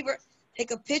you a favor,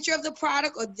 take a picture of the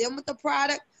product or them with the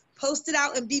product, post it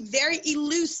out, and be very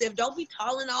elusive. Don't be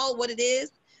calling all what it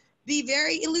is. Be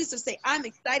very elusive. Say, I'm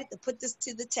excited to put this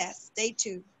to the test. Stay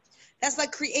tuned. That's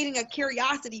like creating a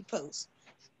curiosity post.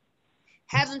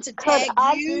 Have them to Could tag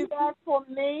I you. do that for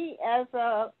me as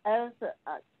am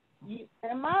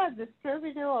I a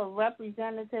distributor or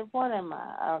representative? What am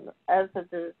I?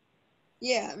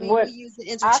 Yeah, I mean, What we use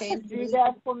it I could do interchangeably.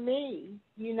 that for me,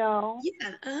 you know.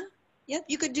 Yeah, yep,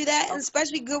 you could do that, and Okay.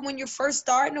 especially good when you're first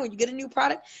starting or you get a new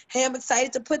product. Hey, I'm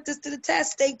excited to put this to the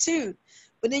test. Stay tuned.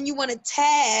 But then you want to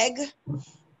tag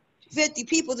 50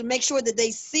 people to make sure that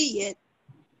they see it,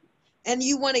 and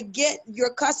you want to get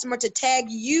your customer to tag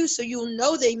you so you'll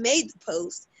know they made the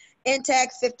post, and tag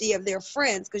 50 of their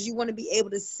friends because you want to be able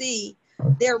to see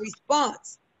their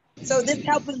response. So this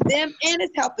helping them and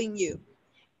it's helping you.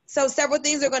 So several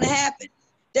things are going to happen.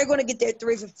 They're going to get their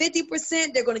 3 for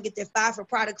 50%. They're going to get their 5 for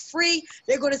product free.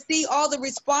 They're going to see all the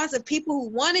response of people who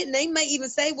want it, and they may even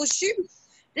say, well, shoot,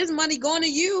 this money going to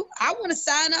you. I want to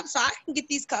sign up so I can get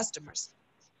these customers.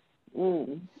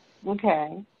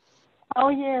 Okay. Oh,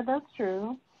 yeah, that's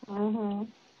true. All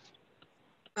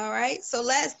right. So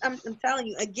I'm telling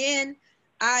you, again,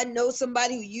 I know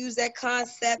somebody who used that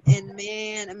concept, and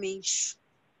man, I mean,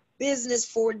 business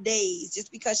for days just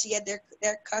because she had their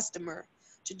customer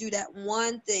to do that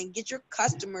one thing. Get your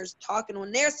customers talking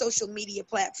on their social media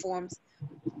platforms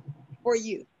for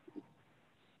you.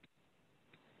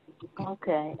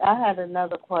 Okay. I had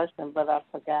another question, but I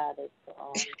forgot it.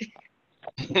 All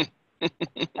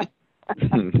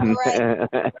right.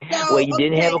 So, well, you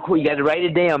didn't have a clue. You got to write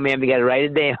it down, man. You got to write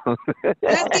it down.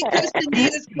 Let's get Coach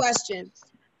Danita's question.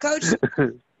 Coach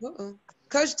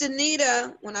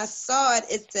Danita, when I saw it,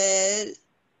 it said,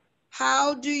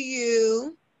 how do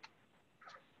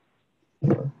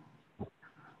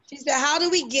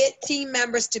we get team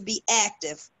members to be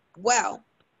active? Well,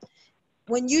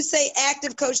 when you say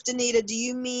active, Coach Danita, do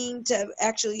you mean to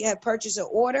actually have purchase an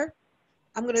order?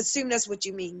 I'm going to assume that's what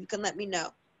you mean. You can let me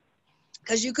know.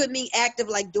 Because you could mean active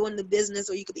like doing the business,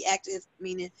 or you could be active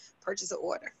meaning purchase an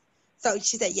order. So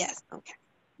she said yes. Okay.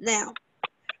 Now,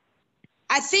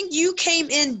 I think you came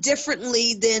in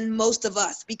differently than most of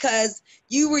us because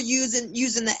you were using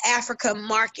the Africa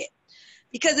market.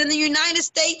 Because in the United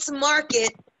States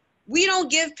market, we don't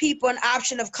give people an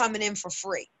option of coming in for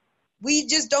free. We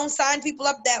just don't sign people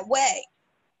up that way.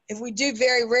 If we do,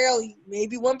 very rarely,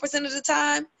 maybe 1% of the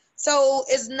time. So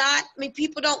it's not, I mean,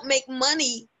 people don't make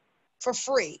money for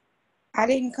free. I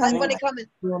didn't come like in when they like come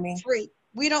in free.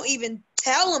 We don't even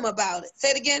tell them about it. Say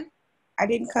it again. I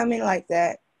didn't come in like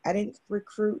that. I didn't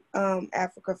recruit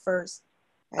Africa first.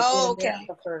 I did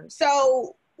America first.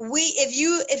 So if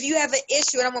you have an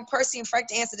issue, and I'm a Percy and Frank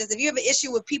to answer this, if you have an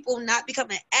issue with people not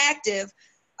becoming active,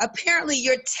 apparently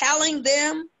you're telling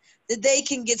them that they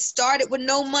can get started with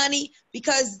no money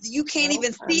because you can't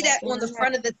even see that on the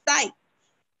front of the site.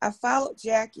 I followed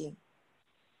Jackie.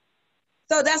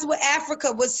 So that's what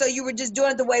Africa was. So you were just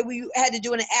doing it the way we had to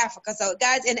do it in Africa. So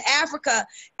guys, in Africa,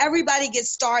 everybody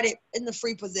gets started in the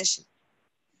free position.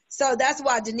 So that's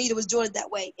why Danita was doing it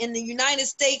that way. In the United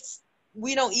States,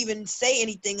 we don't even say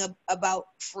anything about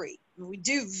free. We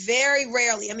do very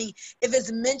rarely. I mean, if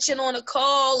it's mentioned on a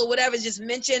call or whatever, just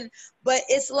mentioned, but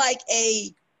it's like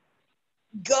a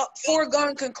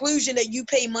foregone conclusion that you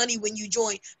pay money when you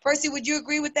join. Percy, would you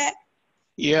agree with that?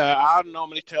 Yeah, I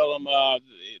normally tell them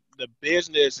the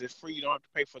business is free. You don't have to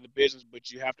pay for the business, but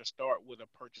you have to start with a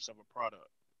purchase of a product.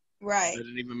 Right. It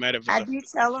doesn't even matter if I it's do a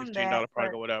tell them $15 that,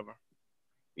 product or whatever.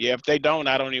 Yeah, if they don't,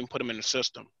 I don't even put them in the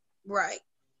system. Right.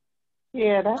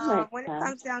 Yeah, that makes when sense. it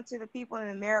comes down to the people in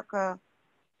America,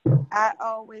 I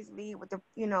always lead with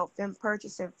them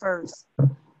purchasing first.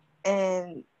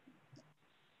 And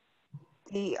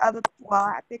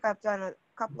I think I've done a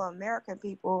couple of American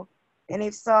people, and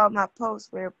they saw my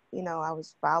post where, I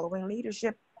was following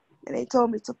leadership, and they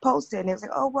told me to post it. And they was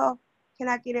like, oh, well, can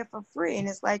I get it for free? And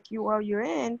it's like, you're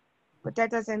in, but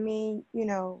that doesn't mean,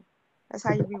 that's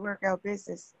how you rework our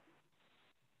business.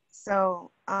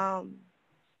 So I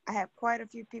have quite a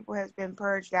few people has been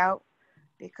purged out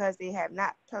because they have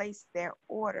not placed their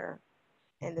order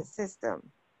in the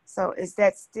system. So is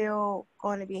that still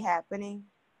going to be happening?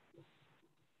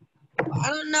 I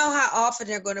don't know how often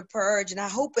they're going to purge, and I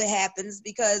hope it happens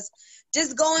because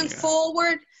just going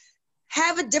forward,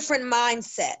 have a different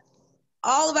mindset.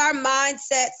 All of our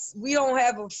mindsets, we don't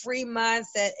have a free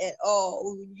mindset at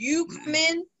all. You come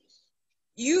in,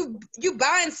 you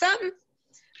buying something.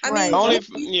 I mean,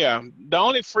 the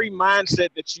only free mindset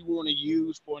that you want to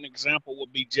use for an example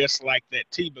would be just like that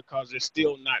tea, because it's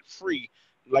still not free.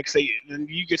 Like say, and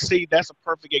you can see that's a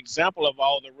perfect example of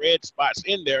all the red spots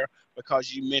in there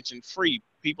because you mentioned free.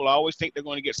 People always think they're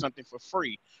going to get something for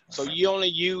free. So you only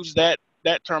use that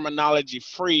terminology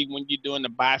free when you're doing the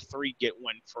buy 3, get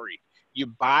 1 free. you're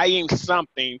buying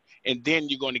something and then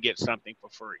you're going to get something for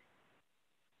free.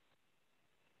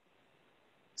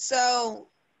 So,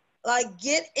 like,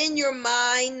 get in your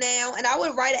mind now, and I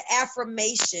would write an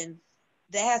affirmation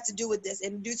that has to do with this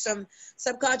and do some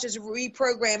subconscious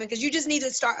reprogramming, because you just need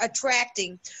to start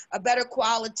attracting a better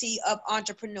quality of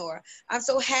entrepreneur. I'm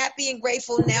so happy and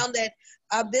grateful now that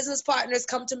business partners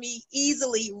come to me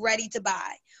easily ready to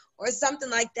buy or something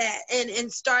like that,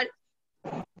 and start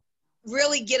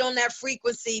really get on that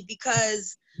frequency,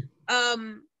 because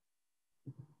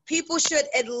people should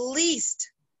at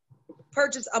least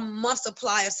purchase a month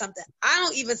supply of something. I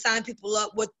don't even sign people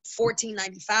up with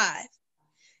 $14.95.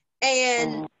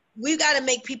 And we've got to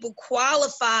make people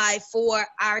qualify for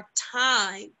our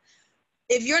time.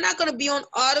 If you're not going to be on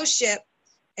auto ship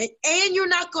and you're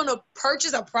not going to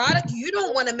purchase a product, you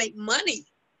don't want to make money.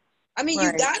 I mean,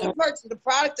 you got to purchase the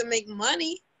product to make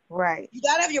money. Right. You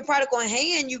got to have your product on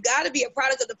hand. You got to be a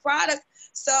product of the product.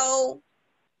 So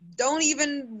don't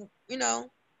even,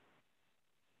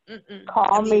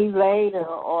 call me later,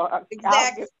 or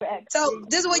exactly. So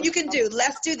this is what you can do.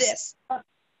 Let's do this.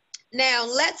 Now,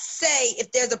 let's say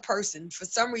if there's a person, for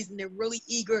some reason, they're really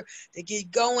eager to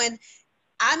get going.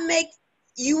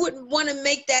 You would want to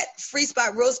make that free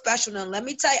spot real special. Now, let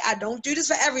me tell you, I don't do this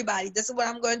for everybody. This is what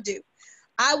I'm going to do.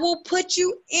 I will put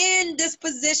you in this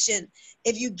position.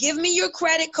 If you give me your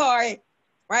credit card,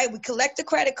 right, we collect the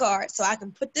credit card, so I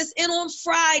can put this in on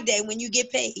Friday when you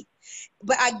get paid.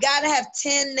 But I got to have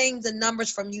 10 names and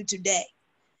numbers from you today.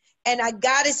 And I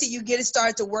got to see you get it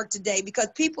started to work today, because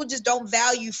people just don't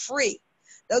value free.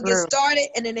 They'll get started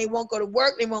and then they won't go to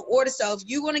work. They won't order. So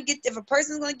if a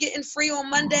person's going to get in free on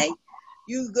Monday,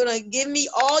 you're going to give me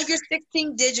all your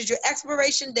 16 digits, your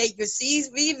expiration date, your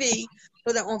CVV,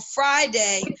 so that on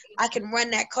Friday I can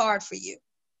run that card for you.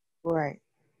 Right.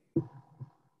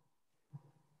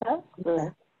 That's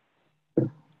good.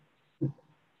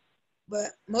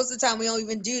 But most of the time we don't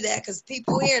even do that, because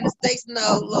people here in the States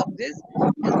know, look, this is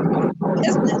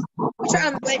business. We're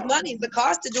trying to make money. The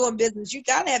cost of doing business, you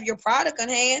got to have your product on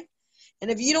hand. And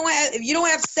if you don't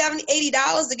have $70,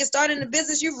 $80 to get started in the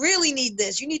business, you really need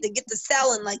this. You need to get to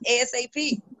selling like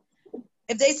ASAP.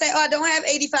 If they say, oh, I don't have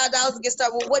 $85 to get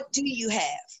started, well, what do you have?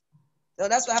 So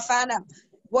that's what I find out.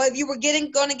 Well, if you were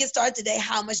going to get started today,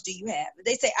 how much do you have? If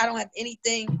they say, I don't have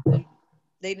anything,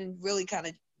 they didn't really kind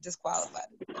of disqualify.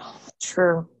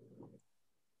 True.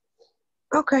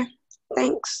 Okay.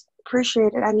 Thanks.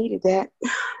 Appreciate it. I needed that.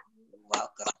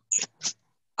 Welcome.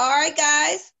 All right,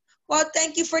 guys. Well,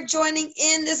 thank you for joining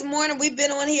in this morning. We've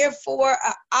been on here for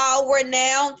an hour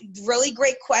now. Really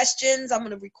great questions. I'm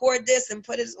going to record this and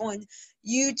put it on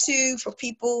YouTube for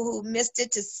people who missed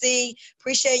it to see.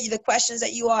 Appreciate the questions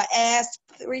that you all asked.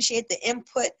 Appreciate the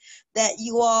input that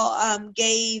you all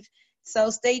gave. So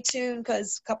stay tuned,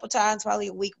 because a couple times, probably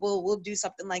a week, we'll do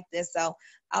something like this. So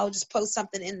I'll just post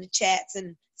something in the chats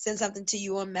and send something to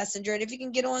you on Messenger. And if you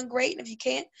can get on, great. And if you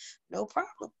can't, no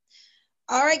problem.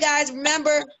 All right, guys,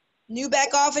 remember, new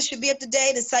back office should be up to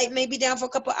date. The site may be down for a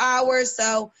couple hours,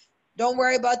 so don't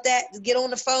worry about that. Get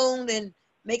on the phone and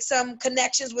make some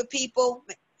connections with people.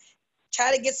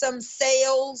 Try to get some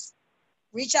sales.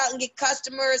 Reach out and get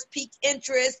customers, pique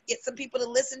interest, get some people to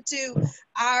listen to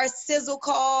our sizzle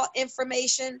call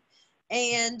information.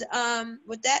 And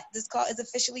with that, this call is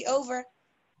officially over.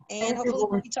 And hopefully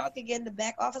when we talk again, the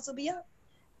back office will be up.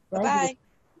 Bye-bye.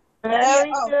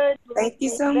 Very good. Thank you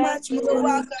so much. You're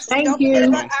welcome. Don't forget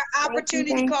about our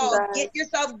opportunity call. Get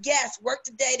yourself guests. Work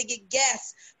today to get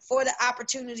guests for the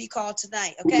opportunity call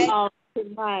tonight, okay? Oh,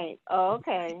 tonight. Oh,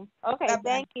 okay. Okay, Bye-bye.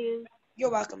 thank you.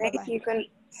 You're welcome. Thank Bye-bye. you.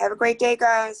 Have a great day,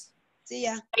 guys. See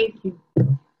ya. Thank you.